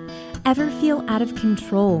size? Ever feel out of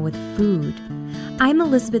control with food? I'm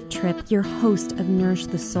Elizabeth Tripp, your host of Nourish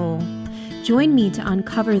the Soul. Join me to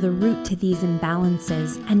uncover the root to these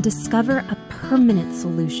imbalances and discover a permanent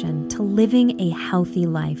solution to living a healthy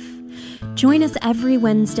life. Join us every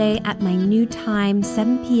Wednesday at my new time,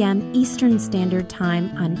 7 p.m. Eastern Standard Time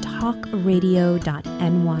on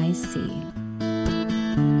talkradio.nyc.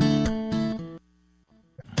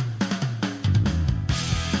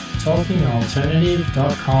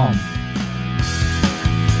 TalkingAlternative.com.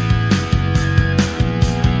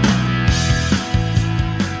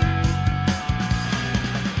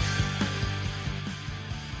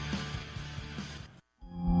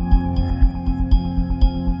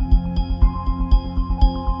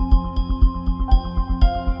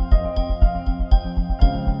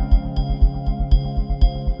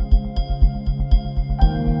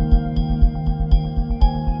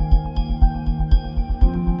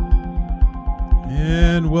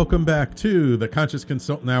 Welcome back to the Conscious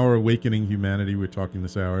Consultant Hour, Awakening Humanity. We're talking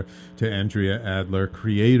this hour to Andrea Adler,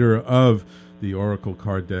 creator of the Oracle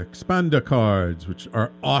card deck Spanda cards, which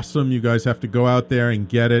are awesome. You guys have to go out there and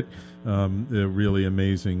get it. They're really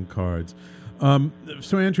amazing cards.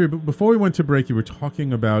 So, Andrea, before we went to break, you were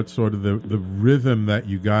talking about sort of the rhythm that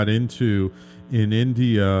you got into in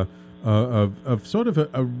India of sort of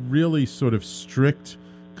a really sort of strict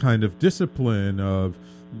kind of discipline of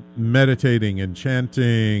meditating and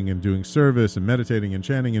chanting and doing service, and meditating and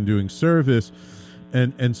chanting and doing service,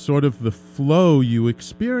 and sort of the flow you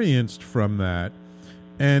experienced from that.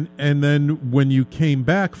 And then when you came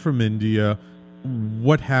back from India,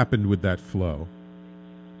 what happened with that flow?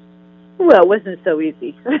 Well, it wasn't so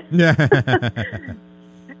easy. Yeah.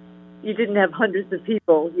 You didn't have hundreds of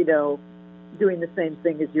people, doing the same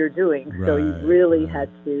thing as you're doing. Right, so you really had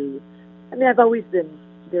to, I've always been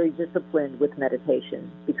very disciplined with meditation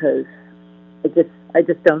because I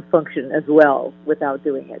just don't function as well without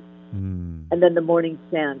doing it. And then the morning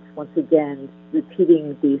chant, once again,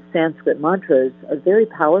 repeating these Sanskrit mantras are very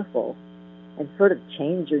powerful and sort of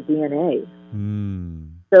change your DNA.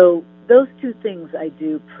 So those two things I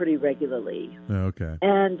do pretty regularly. Okay.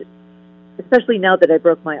 And especially now that I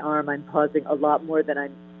broke my arm, I'm pausing a lot more than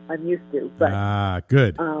I'm used to. But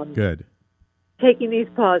good. Good. Taking these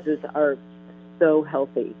pauses are so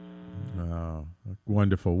healthy. Oh,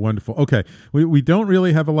 wonderful, wonderful. Okay, we don't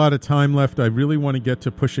really have a lot of time left. I really want to get to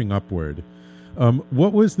Pushing Upward.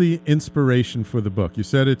 What was the inspiration for the book? You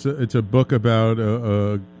said it's a book about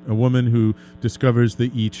a woman who discovers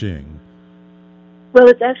the I Ching. Well,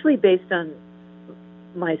 it's actually based on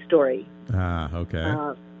my story. Okay.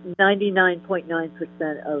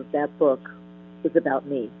 99.9% of that book is about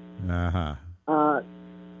me. Uh-huh. The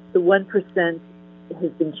 1%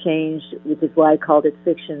 has been changed, which is why I called it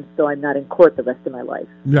fiction, so I'm not in court the rest of my life.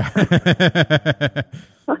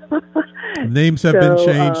 Names have been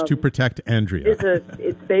changed to protect Andrea.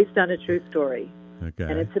 It's based on a true story. Okay.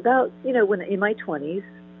 And it's about, when in my 20s,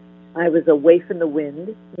 I was a waif in the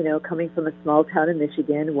wind, coming from a small town in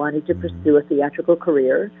Michigan, wanting to pursue a theatrical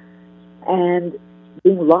career, and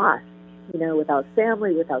being lost, without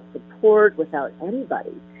family, without support, without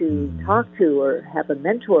anybody to talk to or have a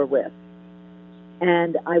mentor with.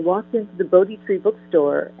 And I walked into the Bodhi Tree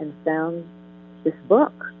bookstore and found this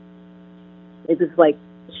book. It was like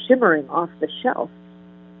shimmering off the shelf.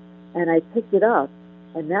 And I picked it up,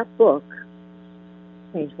 and that book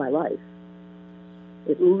changed my life.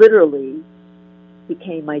 It literally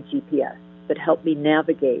became my GPS that helped me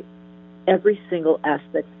navigate every single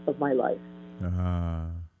aspect of my life.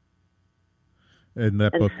 And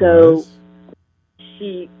that book so was?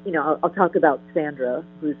 She, I'll talk about Sandra,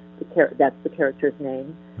 that's the character's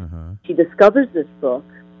name. She discovers this book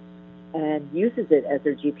and uses it as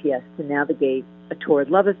her GPS to navigate a torrid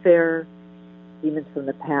love affair, demons from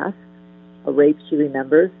the past, a rape she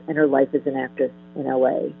remembers, and her life as an actress in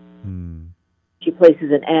L.A. She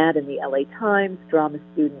places an ad in the L.A. Times, drama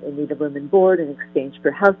student in need of room and board. In exchange for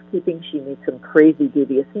housekeeping, she meets some crazy,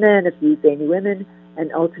 devious men, abuse any women,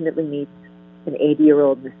 and ultimately meets an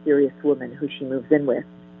 80-year-old mysterious woman who she moves in with,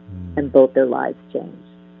 and both their lives change.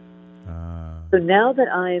 So now that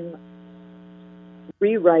I'm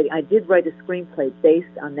rewriting, I did write a screenplay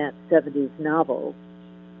based on that 70s novel,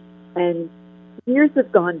 and years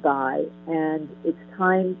have gone by, and it's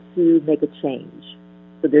time to make a change.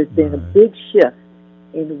 So there's been a big shift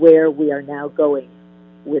in where we are now going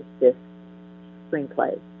with this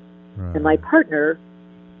screenplay. And my partner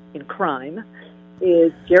in crime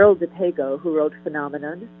is Gerald DePago, who wrote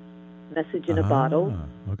Phenomenon, Message in a Bottle,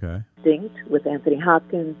 Distinct with Anthony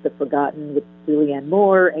Hopkins, The Forgotten with Julianne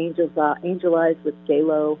Moore, Angel Eyes with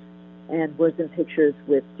J-Lo, and Words and Pictures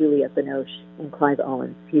with Juliette Binoche and Clive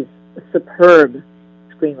Owens. He's a superb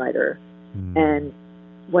screenwriter and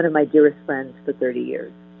one of my dearest friends for 30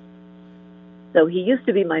 years. So he used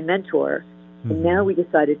to be my mentor, and now we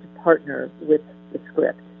decided to partner with the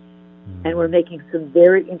script. And we're making some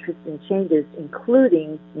very interesting changes,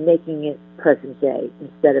 including making it present day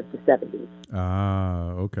instead of the 70s.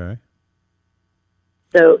 Okay.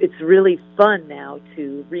 So it's really fun now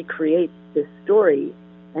to recreate this story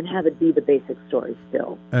and have it be the basic story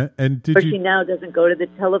still. And did she now doesn't go to the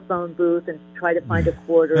telephone booth and try to find a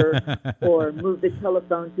quarter or move the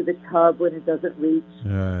telephone to the tub when it doesn't reach.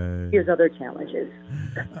 Here's other challenges.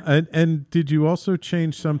 And did you also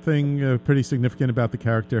change something pretty significant about the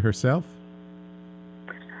character herself?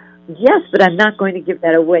 Yes, but I'm not going to give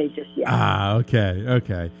that away just yet.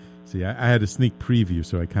 Okay. See, I had a sneak preview,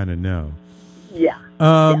 so I kind of know. Yeah.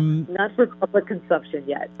 Not for public consumption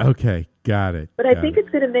yet. Okay, got it. But I think it's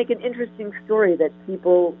going to make an interesting story that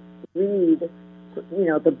people read,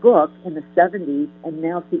 the book in the 70s and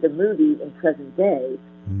now see the movie in present day.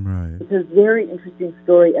 Right. It's a very interesting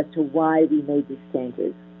story as to why we made these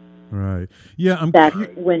changes. Right. Yeah. In fact,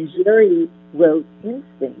 when Jerry wrote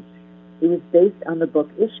Instinct, it was based on the book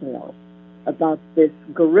Ishmael, about this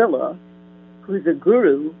gorilla who's a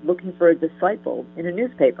guru looking for a disciple in a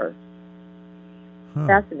newspaper.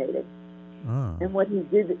 Fascinating. And what he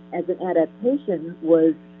did as an adaptation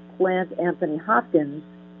was plant Anthony Hopkins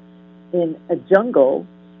in a jungle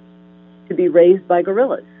to be raised by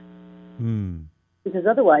gorillas. Because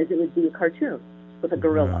otherwise it would be a cartoon with a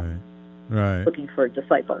gorilla looking for a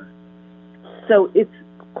disciple. So it's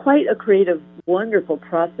quite a creative, wonderful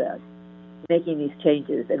process making these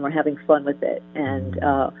changes, and we're having fun with it. And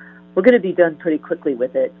we're going to be done pretty quickly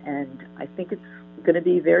with it, and I think it's going to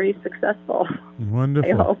be very successful.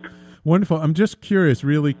 Wonderful. I hope. Wonderful. I'm just curious,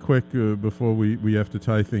 really quick, before we have to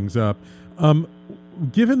tie things up.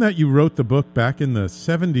 Given that you wrote the book back in the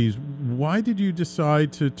 70s, why did you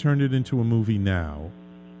decide to turn it into a movie now?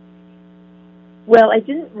 Well, I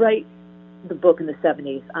didn't write the book in the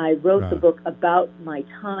 70s. I wrote the book about my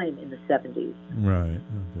time in the 70s. Right.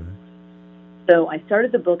 Okay. So I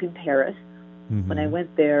started the book in Paris when I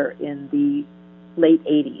went there in the late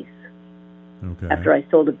 80s. Okay. After I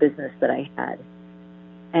sold a business that I had.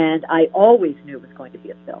 And I always knew it was going to be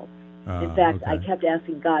a film. In fact, I kept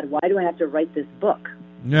asking God, why do I have to write this book?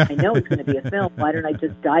 I know it's going to be a film. Why don't I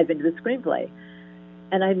just dive into the screenplay?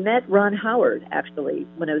 And I met Ron Howard, actually,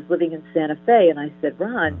 when I was living in Santa Fe, and I said,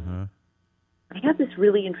 Ron, I have this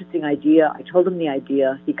really interesting idea. I told him the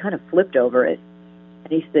idea. He kind of flipped over it.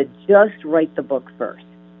 And he said, just write the book first,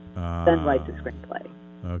 then write the screenplay.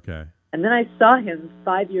 Okay. And then I saw him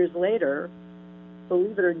 5 years later,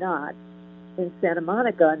 believe it or not, in Santa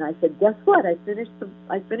Monica, and I said, "Guess what? I finished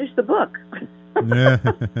the book."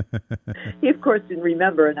 He, of course, didn't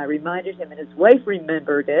remember, and I reminded him, and his wife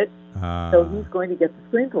remembered it. So he's going to get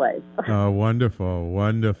the screenplay. Oh,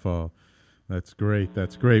 wonderful! That's great.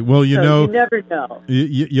 Well, you never know.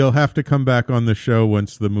 You'll have to come back on the show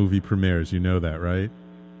once the movie premieres. You know that, right?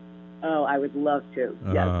 Oh, I would love to.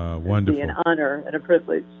 Yes, wonderful. It'd be an honor and a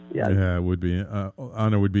privilege. Yes. Yeah, it would be.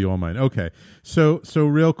 Honor would be all mine. Okay, so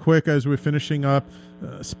real quick as we're finishing up,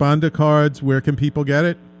 Sponda cards. Where can people get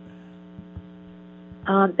it?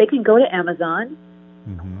 They can go to Amazon,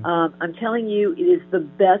 Mm-hmm. I'm telling you, it is the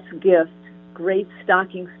best gift. Great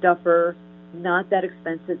stocking stuffer, not that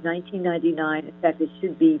expensive, $19.99. In fact, it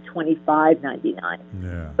should be $25.99.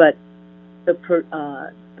 Yeah. But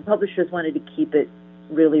the publishers wanted to keep it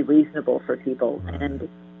really reasonable for people, and it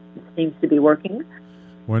seems to be working.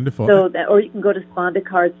 Wonderful. So or you can go to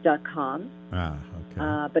spondacards.com.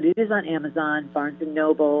 Okay. But it is on Amazon, Barnes &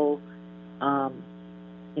 Noble, all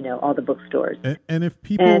the bookstores. And if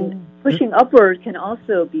people... And Pushing Upward can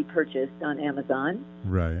also be purchased on Amazon.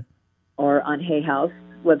 Right. Or on Hay House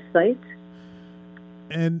website.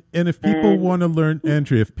 And if people want to learn,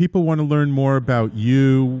 Andrea, if people want to learn more about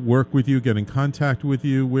you, work with you, get in contact with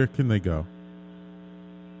you, where can they go?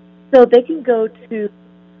 So they can go to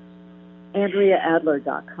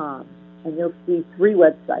AndreaAdler.com, and you'll see 3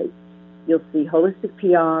 websites. You'll see Holistic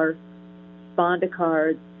PR, Sponda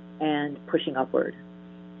Cards, and Pushing Upward,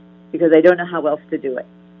 because I don't know how else to do it.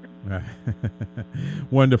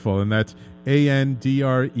 Wonderful. And that's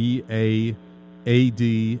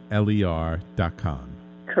AndreaAdler.com.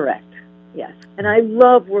 Correct. Yes. And I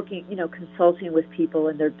love working, consulting with people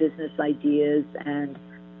and their business ideas and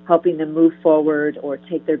helping them move forward or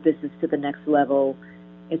take their business to the next level.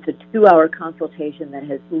 It's a 2-hour consultation that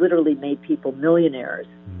has literally made people millionaires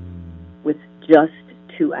with just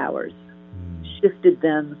 2 hours. Shifted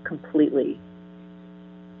them completely.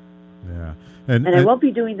 Yeah. And I won't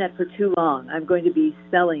be doing that for too long. I'm going to be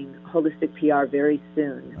selling Holistic PR very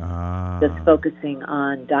soon, just focusing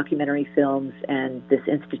on documentary films and this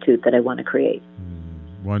institute that I want to create.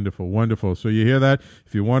 Wonderful, wonderful. So you hear that?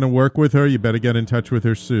 If you want to work with her, you better get in touch with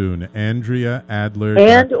her soon. Andrea Adler.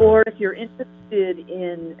 And or if you're interested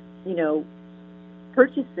in,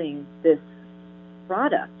 purchasing this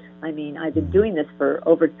product. I mean, I've been doing this for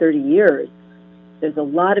over 30 years. There's a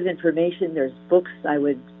lot of information. There's books I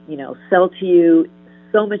would, sell to you.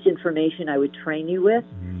 So much information I would train you with.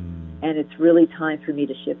 And it's really time for me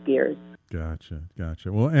to shift gears. Gotcha.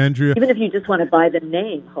 Well, Andrea... Even if you just want to buy the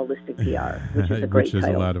name Holistic PR, which is a great title. Which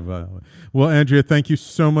is a lot of... Well, Andrea, thank you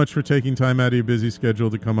so much for taking time out of your busy schedule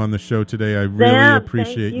to come on the show today. I really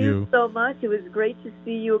appreciate you. Thank you so much. It was great to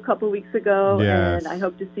see you a couple of weeks ago, yes. And I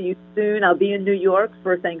hope to see you soon. I'll be in New York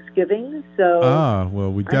for Thanksgiving, so I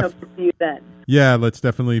hope to see you then. Yeah, let's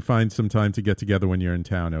definitely find some time to get together when you're in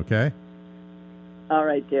town, okay? All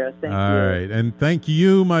right, dear. Thank you. All right. And thank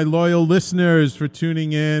you, my loyal listeners, for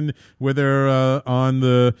tuning in, whether on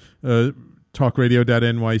the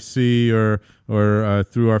talkradio.nyc or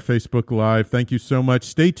through our Facebook Live. Thank you so much.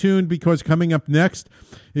 Stay tuned, because coming up next,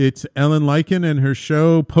 it's Ellen Leiken and her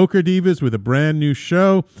show, Poker Divas, with a brand new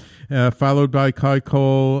show, followed by Kai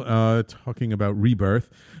Cole talking about rebirth.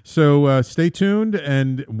 So stay tuned,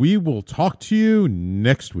 and we will talk to you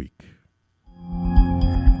next week.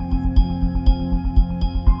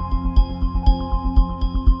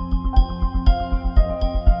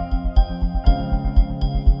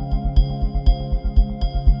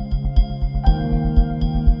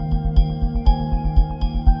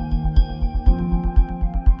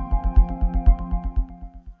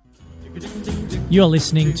 You're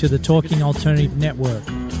listening to the Talking Alternative Network.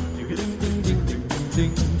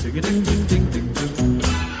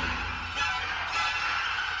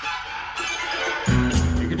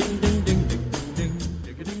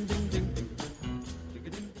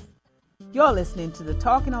 You're listening to the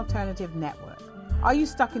Talking Alternative Network. Are you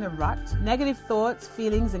stuck in a rut? Negative thoughts,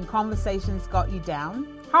 feelings, and conversations got you down?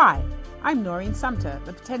 Hi, I'm Noreen Sumter,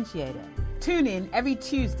 the Potentiator. Tune in every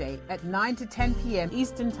Tuesday at 9 to 10 p.m.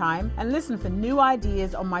 Eastern Time and listen for new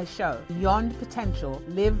ideas on my show, Beyond Potential,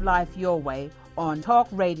 Live Life Your Way, on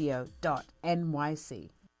talkradio.nyc.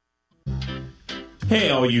 Hey,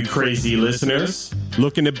 all you crazy listeners.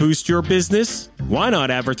 Looking to boost your business? Why not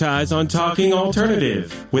advertise on Talking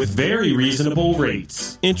Alternative with very reasonable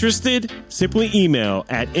rates? Interested? Simply email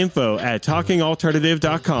at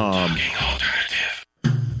info@talkingalternative.com. Talking Alternative.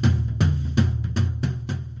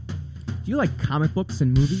 Do you like comic books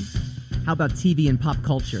and movies? How about TV and pop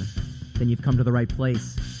culture? Then you've come to the right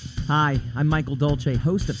place. Hi, I'm Michael Dolce,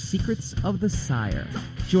 host of Secrets of the Sire.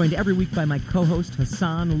 Joined every week by my co-host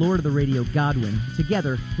Hassan, Lord of the Radio Godwin.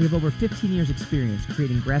 Together, we have over 15 years' experience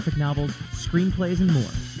creating graphic novels, screenplays, and more.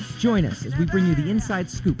 Join us as we bring you the inside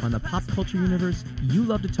scoop on the pop culture universe you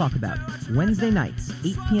love to talk about. Wednesday nights,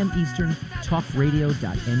 8 p.m. Eastern,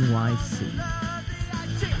 talkradio.nyc.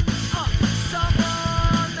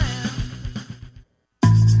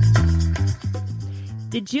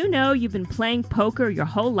 Did you know you've been playing poker your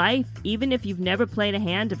whole life, even if you've never played a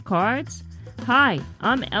hand of cards? Hi,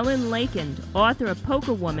 I'm Ellen Leiken, author of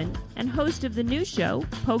Poker Woman and host of the new show,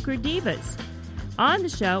 Poker Divas. On the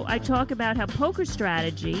show, I talk about how poker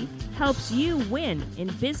strategy helps you win in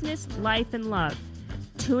business, life, and love.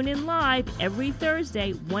 Tune in live every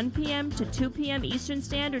Thursday, 1 p.m. to 2 p.m. Eastern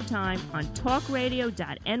Standard Time on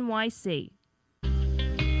talkradio.nyc.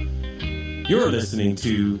 You're listening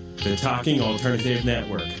to the Talking Alternative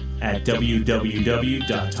Network at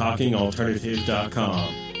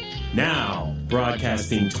www.talkingalternative.com. Now,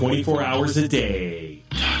 broadcasting 24 hours a day.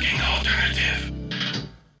 Talking Alternative.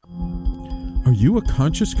 Are you a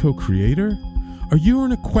conscious co-creator? Are you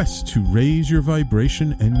on a quest to raise your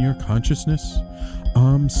vibration and your consciousness?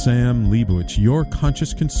 I'm Sam Leibowitz, your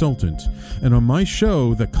conscious consultant, and on my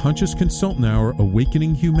show, The Conscious Consultant Hour,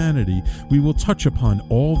 Awakening Humanity, we will touch upon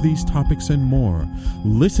all these topics and more.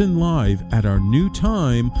 Listen live at our new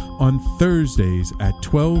time on Thursdays at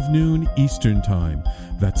 12 noon Eastern Time.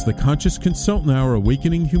 That's The Conscious Consultant Hour,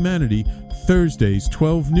 Awakening Humanity, Thursdays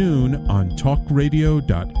 12 noon on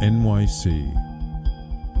talkradio.nyc.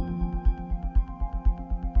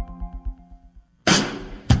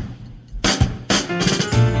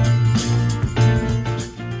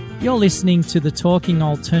 You're listening to the Talking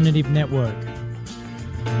Alternative Network.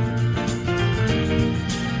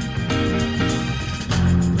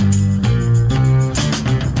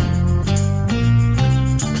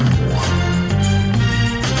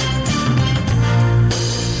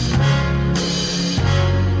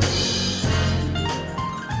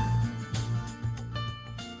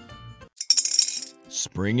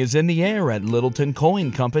 Spring is in the air at Littleton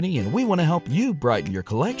Coin Company, and we want to help you brighten your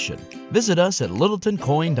collection. Visit us at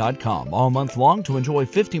littletoncoin.com all month long to enjoy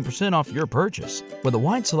 15% off your purchase. With a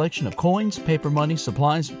wide selection of coins, paper money,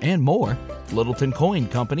 supplies, and more, Littleton Coin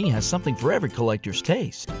Company has something for every collector's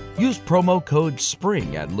taste. Use promo code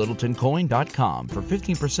SPRING at littletoncoin.com for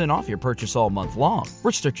 15% off your purchase all month long.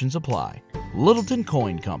 Restrictions apply. Littleton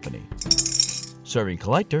Coin Company. Serving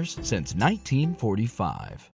collectors since 1945.